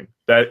disgusting.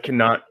 That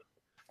cannot.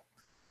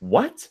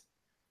 What?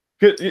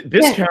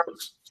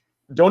 Discounts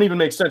don't even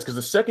make sense, because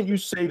the second you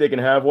say they can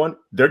have one,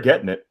 they're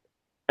getting it.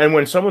 And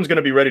when someone's going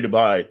to be ready to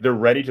buy, they're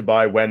ready to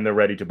buy when they're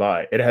ready to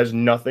buy. It has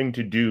nothing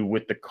to do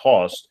with the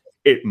cost.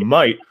 It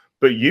might,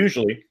 but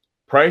usually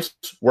price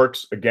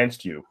works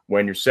against you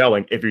when you're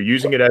selling if you're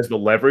using it as the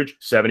leverage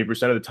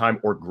 70% of the time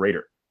or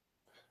greater.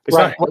 It's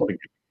not helping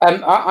you.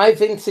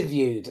 I've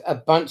interviewed a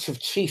bunch of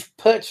chief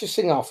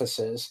purchasing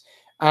officers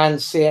and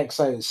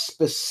CXOs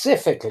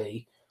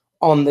specifically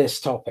on this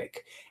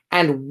topic.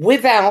 And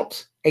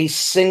without a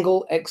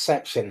single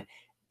exception,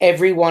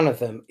 every one of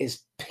them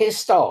is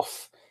pissed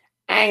off,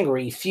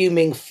 angry,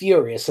 fuming,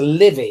 furious,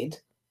 livid,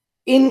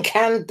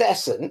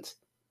 incandescent,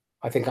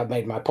 I think I've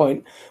made my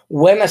point,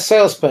 when a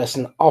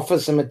salesperson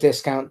offers them a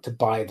discount to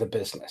buy the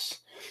business.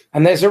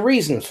 And there's a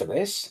reason for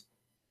this.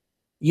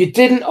 You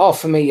didn't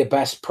offer me your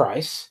best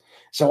price,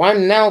 so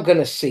I'm now going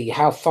to see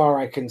how far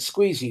I can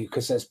squeeze you,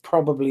 because there's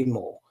probably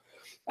more.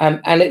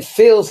 And it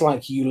feels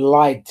like you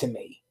lied to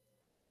me.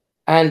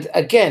 And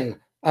again,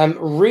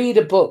 read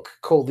a book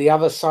called The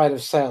Other Side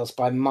of Sales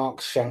by Mark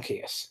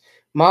Shankius.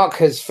 Mark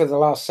has, for the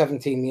last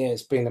 17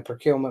 years, been a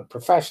procurement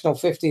professional,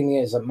 15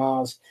 years at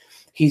Mars.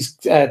 He's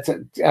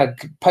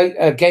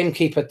a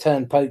gamekeeper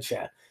turned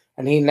poacher,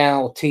 and he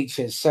now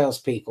teaches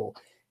salespeople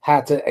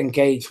how to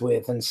engage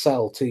with and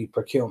sell to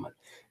procurement.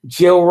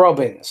 Jill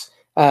Robbins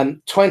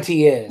 20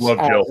 years Love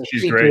as Jill. a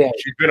She's great. CPA.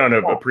 She's been on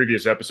a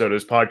previous episode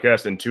of this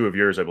podcast and 2 of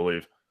yours, I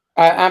believe.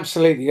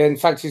 Absolutely. In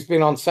fact, she's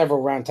been on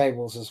several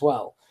roundtables as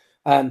well.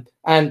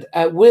 And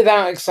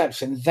without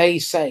exception, they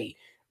say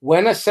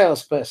when a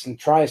salesperson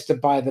tries to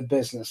buy the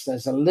business,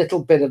 there's a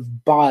little bit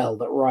of bile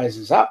that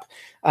rises up.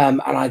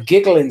 And I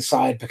giggle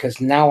inside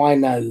because now I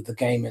know the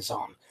game is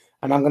on.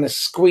 And I'm going to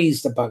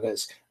squeeze the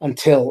buggers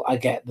until I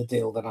get the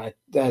deal that I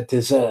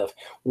deserve.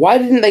 Why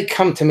didn't they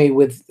come to me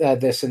with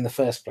this in the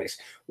first place?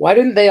 Why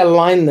didn't they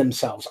align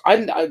themselves?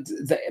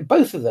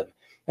 Both of them.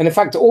 And in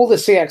fact, all the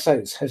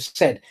CXOs have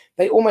said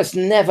they almost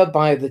never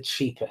buy the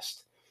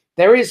cheapest.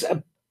 There is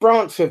a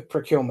branch of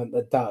procurement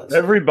that does.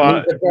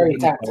 Everybody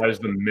buys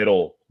the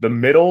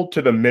middle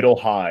to the middle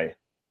high.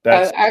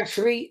 That's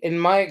actually, in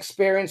my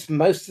experience,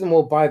 most of them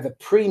will buy the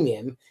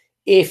premium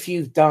if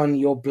you've done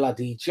your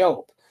bloody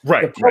job.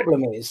 Right. The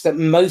problem is that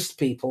most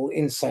people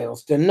in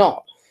sales do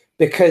not,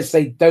 because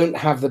they don't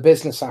have the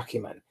business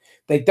acumen.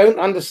 They don't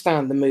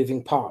understand the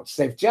moving parts.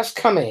 They've just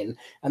come in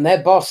and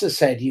their boss has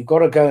said, you've got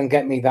to go and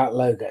get me that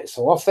logo.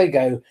 So off they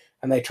go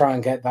and they try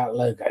and get that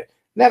logo.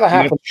 Never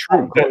happened.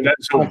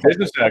 That's true. So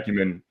business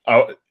acumen,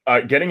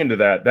 getting into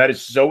that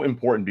is so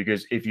important,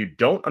 because if you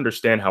don't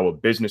understand how a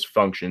business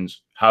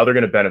functions, how they're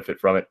going to benefit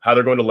from it, how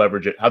they're going to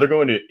leverage it, how they're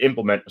going to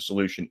implement a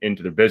solution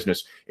into their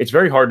business, it's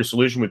very hard to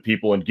solution with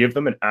people and give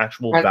them an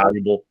actual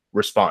valuable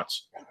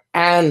response.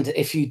 And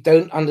if you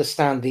don't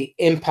understand the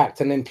impact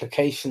and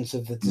implications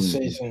of the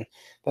decision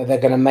that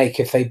they're going to make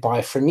if they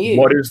buy from you.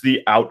 What is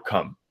the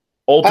outcome?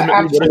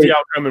 Ultimately, what is the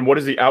outcome, and what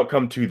is the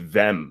outcome to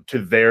them, to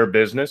their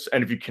business?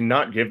 And if you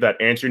cannot give that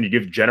answer and you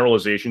give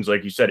generalizations,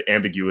 like you said,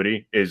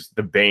 ambiguity is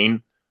the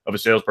bane of a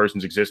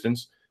salesperson's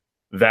existence.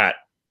 That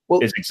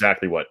is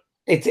exactly what.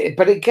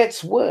 But it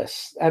gets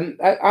worse.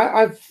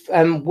 I've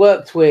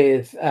worked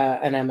with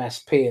an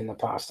MSP in the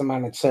past, a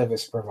managed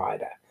service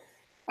provider,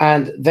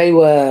 and they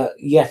were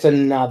yet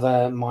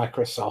another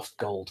Microsoft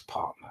Gold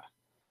partner,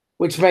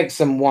 which makes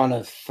them one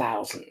of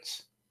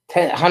thousands.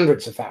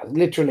 Hundreds of thousands.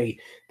 Literally,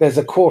 there's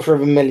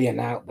 250,000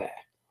 out there.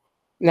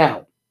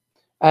 Now,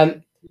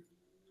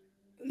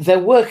 they're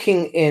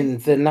working in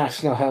the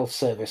National Health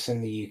Service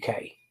in the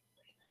UK.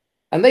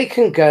 And they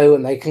can go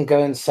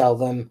and sell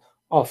them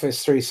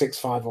Office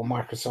 365 or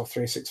Microsoft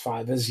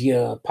 365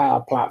 Azure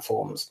Power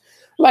Platforms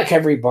like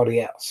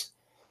everybody else.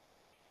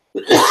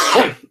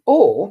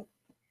 Or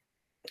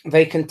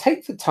they can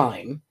take the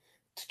time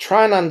to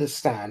try and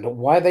understand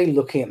why they're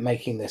looking at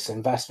making this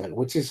investment,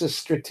 which is a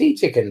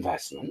strategic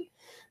investment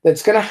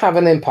that's going to have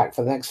an impact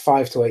for the next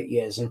 5 to 8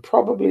 years and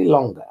probably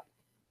longer.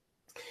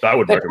 I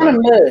would recommend.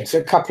 They're going to merge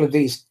a couple of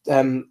these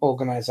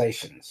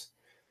organizations.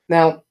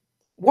 Now,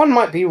 one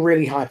might be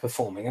really high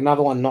performing,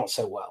 another one not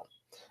so well.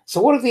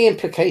 So what are the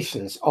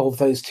implications of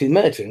those two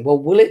merging?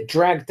 Well, will it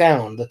drag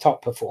down the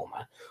top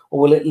performer or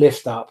will it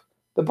lift up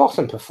the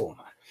bottom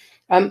performer?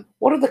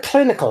 What are the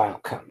clinical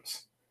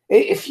outcomes?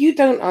 If you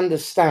don't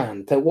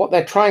understand that what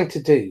they're trying to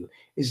do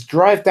is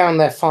drive down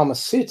their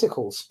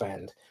pharmaceutical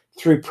spend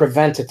through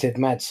preventative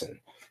medicine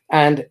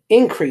and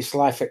increase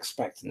life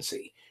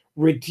expectancy,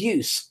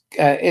 reduce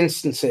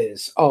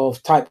instances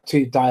of type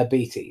 2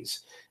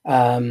 diabetes,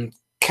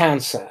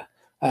 cancer,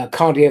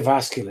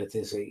 cardiovascular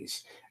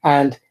disease,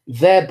 and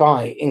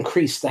thereby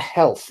increase the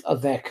health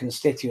of their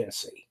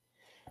constituency.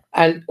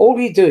 And all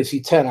you do is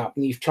you turn up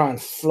and you try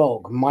and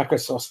flog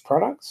Microsoft's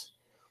products,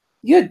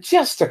 you're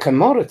just a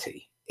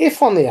commodity.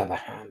 If, on the other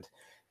hand,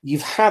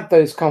 you've had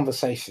those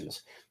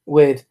conversations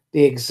with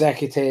the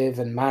executive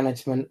and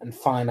management and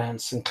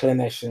finance and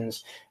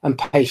clinicians and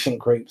patient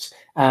groups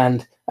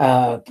and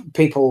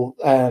people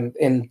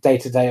in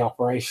day-to-day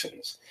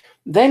operations,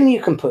 then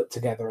you can put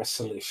together a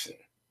solution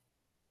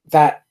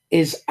that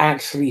is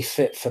actually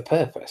fit for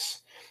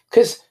purpose.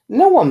 Because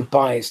no one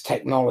buys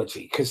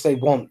technology because they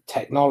want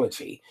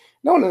technology.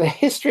 No one in the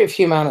history of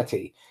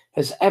humanity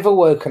has ever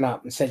woken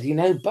up and said, you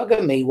know,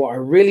 bugger me, what I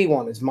really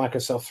want is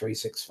Microsoft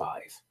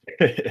 365.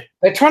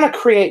 They're trying to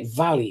create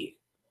value.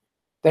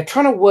 They're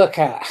trying to work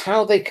out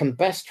how they can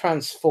best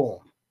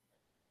transform,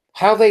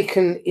 how they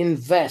can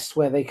invest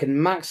where they can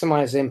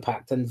maximize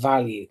impact and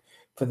value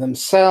for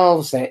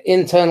themselves, their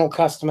internal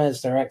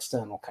customers, their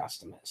external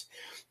customers.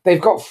 They've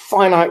got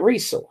finite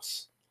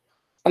resource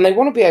and they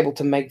want to be able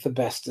to make the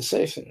best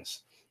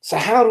decisions. So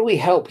how do we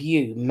help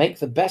you make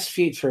the best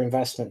future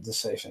investment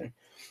decision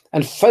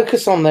and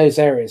focus on those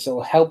areas that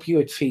will help you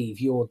achieve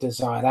your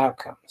desired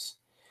outcomes?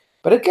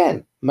 But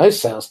again,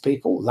 most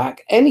salespeople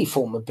lack any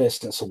form of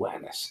business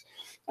awareness.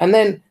 And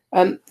then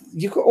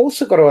you've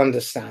also got to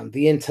understand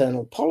the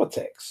internal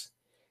politics.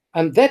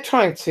 And they're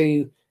trying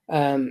to,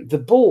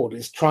 the board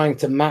is trying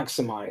to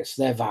maximize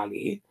their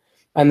value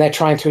and they're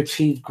trying to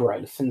achieve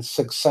growth and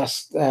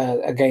success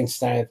against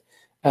their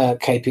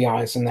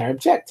KPIs and their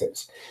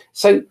objectives.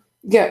 So,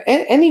 yeah,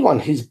 anyone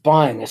who's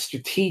buying a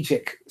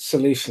strategic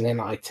solution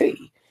in IT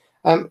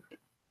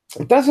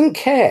doesn't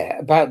care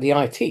about the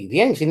IT.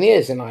 The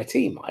engineers in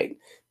IT might,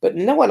 but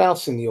no one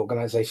else in the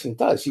organization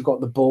does. You've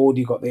got the board,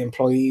 you've got the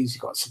employees,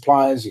 you've got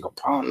suppliers, you've got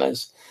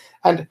partners.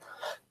 And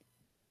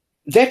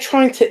they're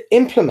trying to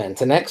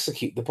implement and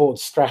execute the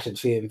board's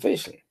strategy and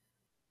vision.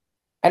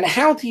 And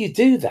how do you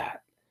do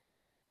that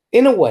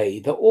in a way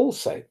that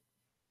also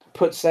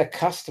puts their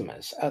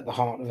customers at the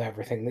heart of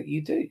everything that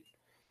you do?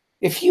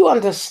 If you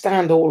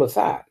understand all of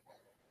that,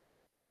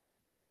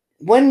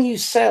 when you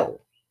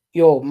sell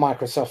your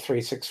Microsoft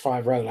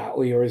 365 rollout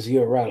or your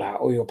Azure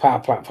rollout or your Power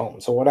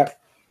Platforms or whatever,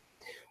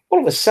 all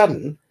of a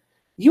sudden,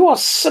 you are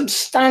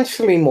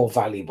substantially more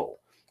valuable.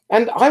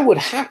 And I would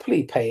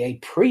happily pay a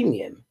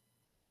premium.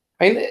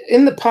 I mean,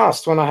 in the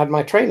past, when I had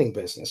my training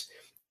business,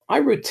 I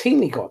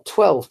routinely got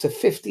 12 to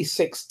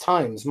 56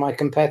 times my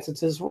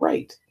competitors'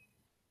 rate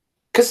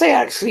because they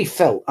actually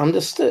felt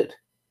understood.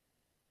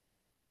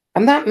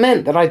 And that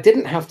meant that I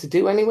didn't have to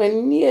do anywhere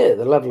near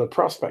the level of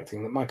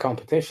prospecting that my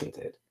competition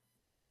did.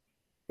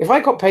 If I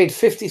got paid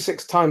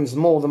 56 times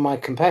more than my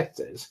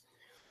competitors,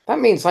 that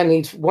means I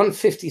need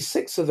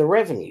 156 of the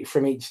revenue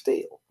from each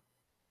deal.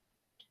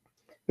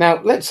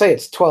 Now, let's say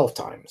it's 12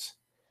 times.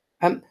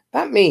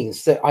 That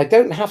means that I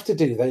don't have to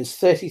do those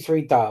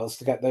 33 dials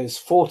to get those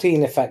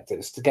 14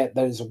 effectives to get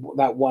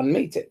that one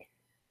meeting.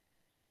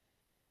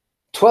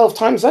 12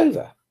 times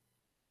over.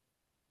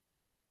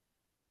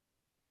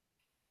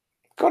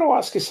 Got to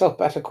ask yourself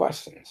better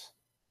questions.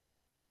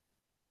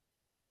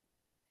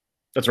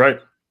 That's right.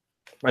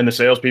 And the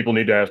salespeople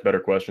need to ask better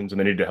questions, and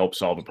they need to help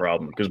solve a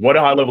problem. Because what do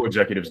high-level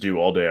executives do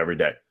all day, every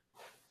day?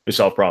 They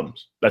solve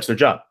problems. That's their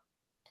job.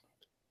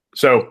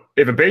 So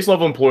if a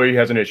base-level employee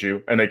has an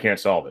issue and they can't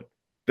solve it,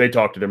 they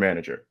talk to their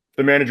manager. If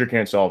the manager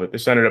can't solve it, they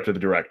send it up to the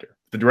director.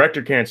 If the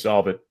director can't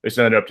solve it, they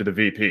send it up to the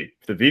VP.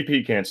 If the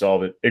VP can't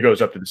solve it, it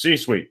goes up to the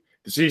C-suite.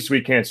 If the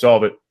C-suite can't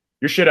solve it,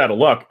 you're shit out of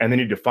luck, and they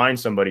need to find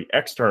somebody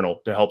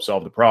external to help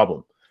solve the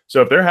problem.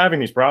 So if they're having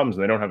these problems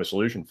and they don't have a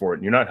solution for it,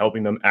 and you're not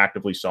helping them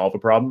actively solve a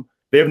problem,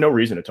 they have no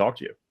reason to talk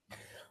to you.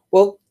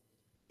 Well,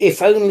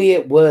 if only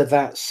it were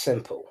that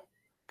simple.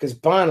 Because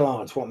by and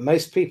large, what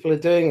most people are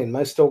doing in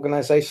most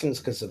organizations,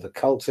 because of the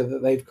culture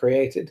that they've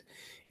created,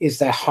 is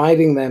they're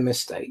hiding their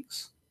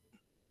mistakes.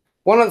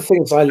 One of the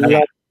things I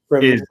love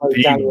from is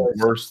the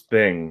worst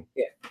thing.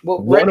 Yeah. Well,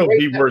 one of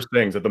the worst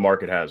things that the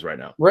market has right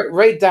now.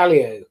 Ray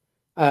Dalio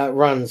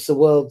runs the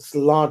world's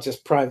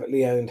largest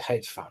privately owned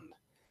hedge fund.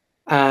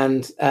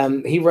 And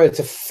he wrote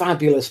a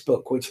fabulous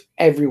book, which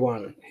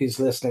everyone who's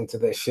listening to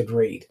this should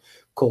read,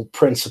 called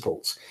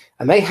Principles.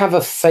 And they have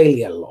a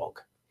failure log.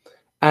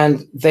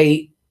 And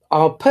they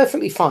are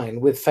perfectly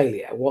fine with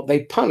failure. What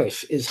they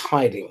punish is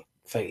hiding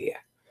failure.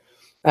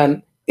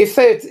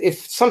 If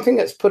something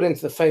gets put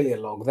into the failure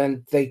log,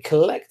 then they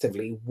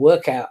collectively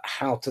work out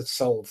how to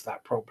solve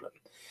that problem.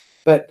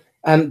 But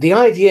the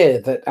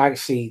idea that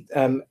actually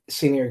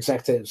senior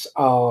executives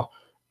are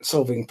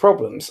solving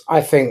problems, I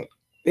think,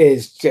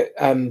 is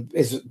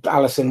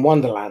Alice in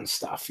Wonderland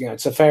stuff. You know,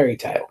 it's a fairy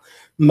tale.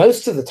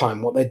 Most of the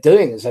time, what they're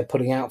doing is they're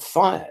putting out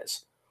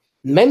fires,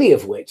 many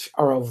of which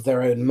are of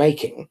their own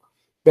making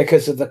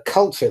because of the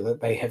culture that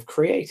they have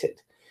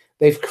created.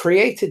 They've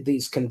created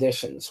these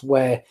conditions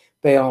where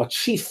they are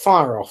chief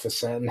fire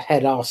officer and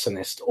head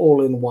arsonist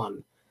all in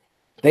one.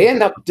 They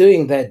end up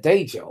doing their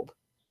day job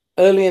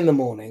early in the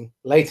morning,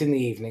 late in the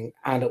evening,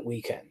 and at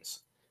weekends.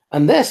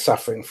 And they're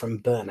suffering from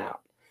burnout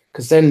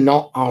because they're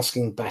not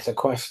asking better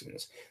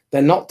questions.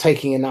 They're not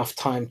taking enough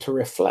time to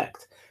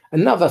reflect.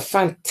 Another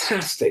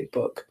fantastic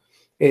book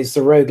is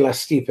The Road Less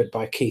Stupid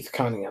by Keith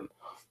Cunningham.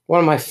 One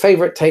of my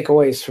favorite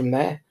takeaways from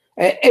there,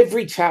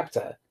 every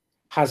chapter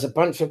has a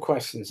bunch of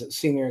questions that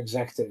senior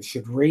executives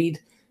should read,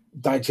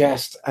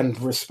 digest, and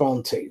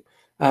respond to.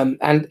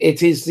 And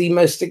it is the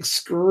most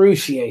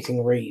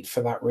excruciating read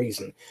for that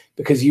reason,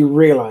 because you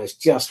realize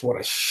just what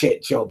a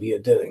shit job you're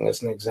doing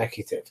as an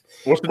executive.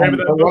 What's the name of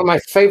that book? One of my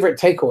favorite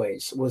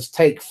takeaways was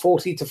take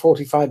 40 to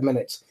 45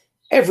 minutes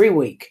every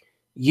week.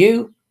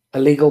 You, a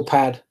legal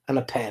pad, and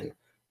a pen.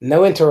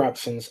 No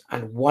interruptions,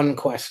 and one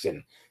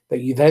question that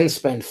you then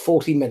spend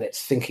 40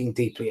 minutes thinking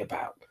deeply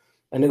about.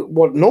 And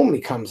what normally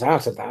comes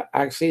out of that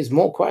actually is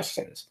more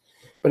questions.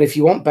 But if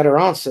you want better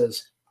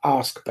answers,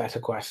 ask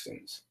better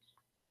questions.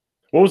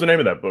 What was the name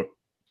of that book?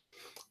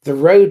 The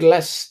Road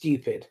Less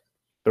Stupid.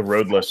 The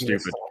Road Less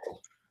Stupid.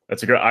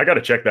 That's a good. I got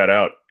to check that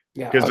out.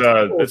 Yeah, because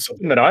it's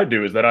something that I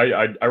do is that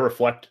I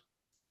reflect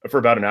for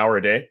about an hour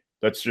a day.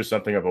 That's just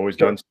something I've always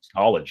done since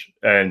college,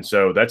 and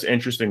so that's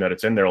interesting that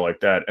it's in there like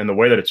that. And the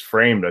way that it's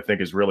framed, I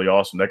think, is really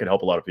awesome. That can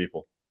help a lot of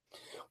people.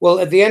 Well,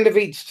 at the end of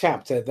each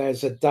chapter,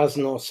 there's a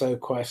dozen or so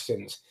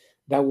questions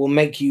that will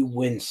make you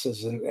wince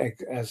as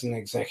an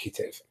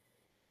executive.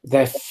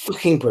 They're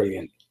fucking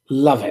brilliant.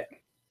 Love it.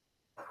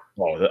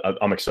 Oh,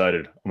 I'm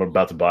excited. I'm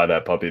about to buy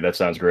that puppy. That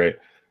sounds great.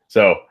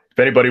 So if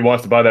anybody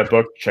wants to buy that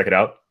book, check it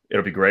out.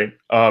 It'll be great.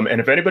 And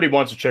if anybody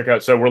wants to check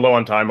out, so we're low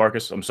on time,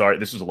 Marcus. I'm sorry.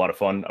 This is a lot of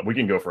fun. We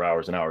can go for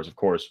hours and hours, of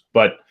course,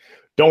 but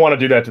don't want to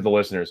do that to the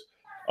listeners.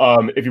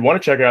 If you want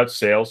to check out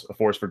Sales, A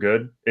Force for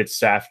Good, it's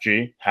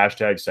SAFG,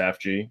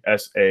 #SAFG,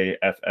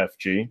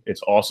 SAFFG.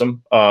 It's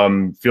awesome.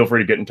 Feel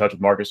free to get in touch with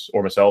Marcus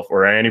or myself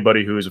or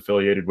anybody who is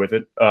affiliated with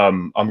it.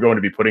 I'm going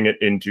to be putting it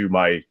into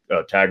my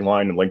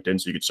tagline and LinkedIn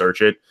so you can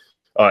search it.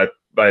 I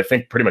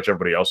think pretty much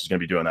everybody else is going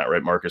to be doing that,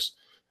 right, Marcus?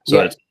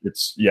 So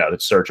it's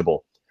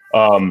searchable.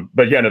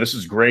 But yeah, no, this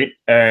is great.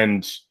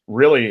 And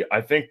really,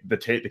 I think the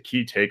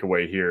key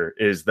takeaway here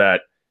is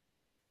that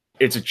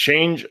it's a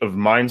change of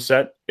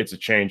mindset. It's a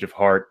change of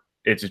heart.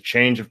 It's a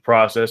change of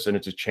process, and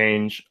it's a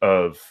change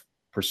of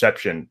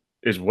perception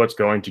is what's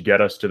going to get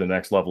us to the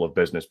next level of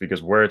business,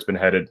 because where it's been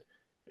headed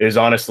is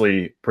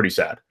honestly pretty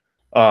sad.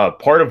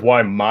 Part of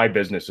why my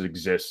business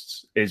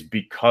exists is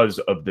because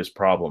of this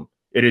problem.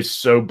 It is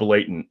so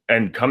blatant,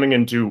 and coming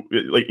into,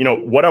 like,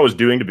 what I was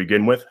doing to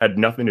begin with had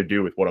nothing to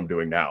do with what I'm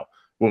doing now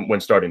when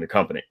starting the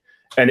company.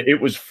 And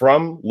it was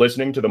from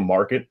listening to the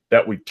market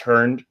that we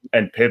turned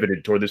and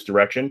pivoted toward this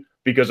direction,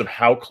 because of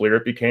how clear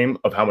it became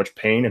of how much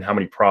pain and how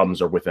many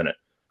problems are within it.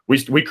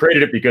 We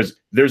created it because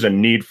there's a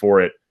need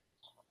for it.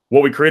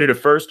 What we created at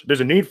first,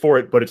 there's a need for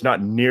it, but it's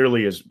not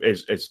nearly as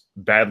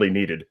badly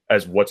needed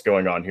as what's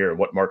going on here and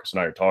what Marcus and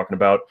I are talking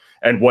about,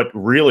 and what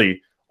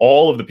really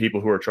all of the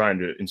people who are trying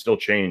to instill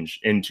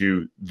change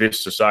into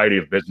this society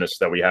of business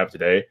that we have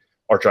today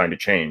are trying to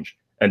change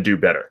and do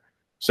better.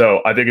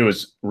 So I think it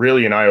was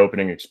really an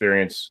eye-opening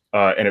experience,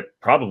 and it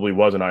probably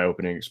was an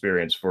eye-opening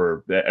experience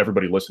for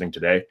everybody listening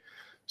today.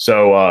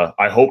 So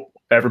I hope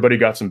everybody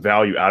got some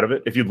value out of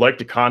it. If you'd like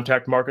to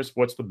contact Marcus,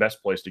 what's the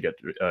best place to get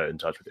in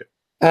touch with you?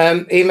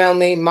 Email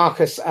me,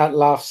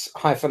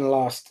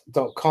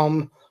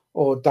 marcus@laughs-last.com,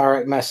 or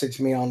direct message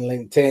me on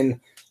LinkedIn.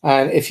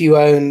 And if you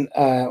own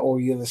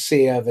or you're the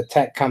CEO of a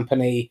tech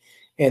company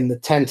in the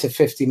 10 to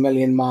 50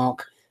 million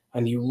mark,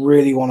 and you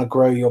really want to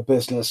grow your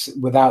business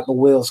without the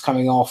wheels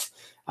coming off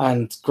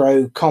and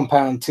grow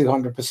compound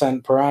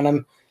 200% per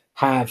annum,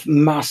 have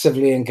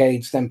massively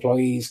engaged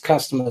employees,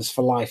 customers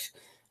for life,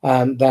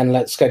 then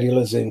let's schedule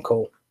a Zoom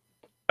call.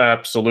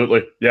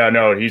 Absolutely. Yeah,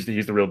 no, he's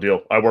the real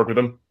deal. I work with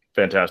him.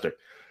 Fantastic.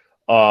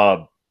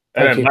 And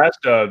then last,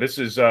 this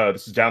is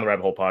Down the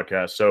Rabbit Hole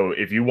podcast. So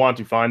if you want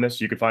to find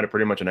this, you can find it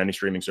pretty much on any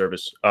streaming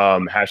service.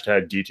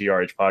 Hashtag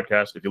DTRH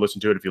podcast. If you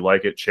listen to it, if you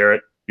like it, share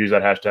it, use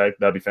that hashtag.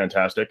 That'd be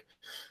fantastic.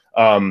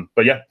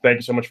 But yeah, thank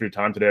you so much for your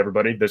time today,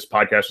 everybody. This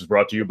podcast is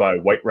brought to you by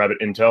White Rabbit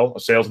Intel, a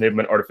sales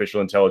enablement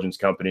artificial intelligence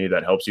company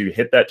that helps you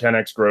hit that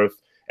 10x growth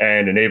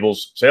and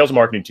enables sales and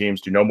marketing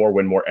teams to know more,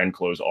 win more, and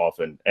close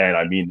often. And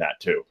I mean that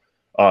too.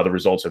 The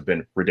results have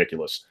been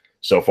ridiculous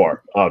so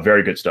far.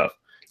 Very good stuff,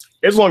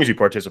 as long as you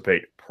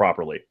participate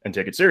properly and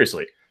take it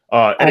seriously.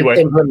 Anyway,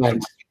 and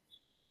implement.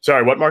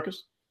 Sorry, what,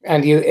 Marcus?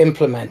 And you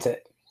implement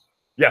it.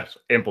 Yes,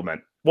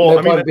 implement. Well,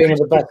 I mean, being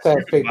the best you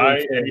can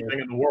buy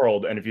anything in the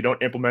world, and if you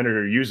don't implement it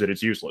or use it,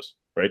 it's useless,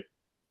 right?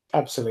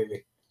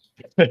 Absolutely.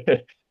 Cool.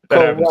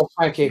 Well,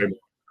 thank you.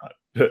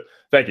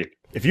 Thank you.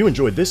 If you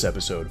enjoyed this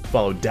episode,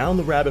 follow Down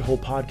the Rabbit Hole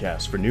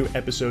podcast for new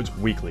episodes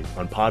weekly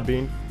on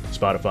Podbean,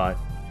 Spotify,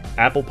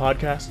 Apple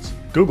Podcasts,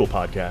 Google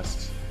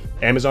Podcasts,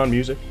 Amazon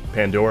Music,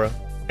 Pandora,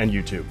 and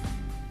YouTube.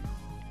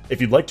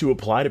 If you'd like to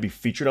apply to be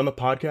featured on the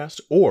podcast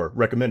or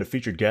recommend a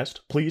featured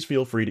guest, please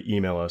feel free to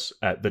email us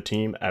at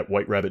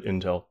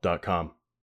theteam@whiterabbitintel.com.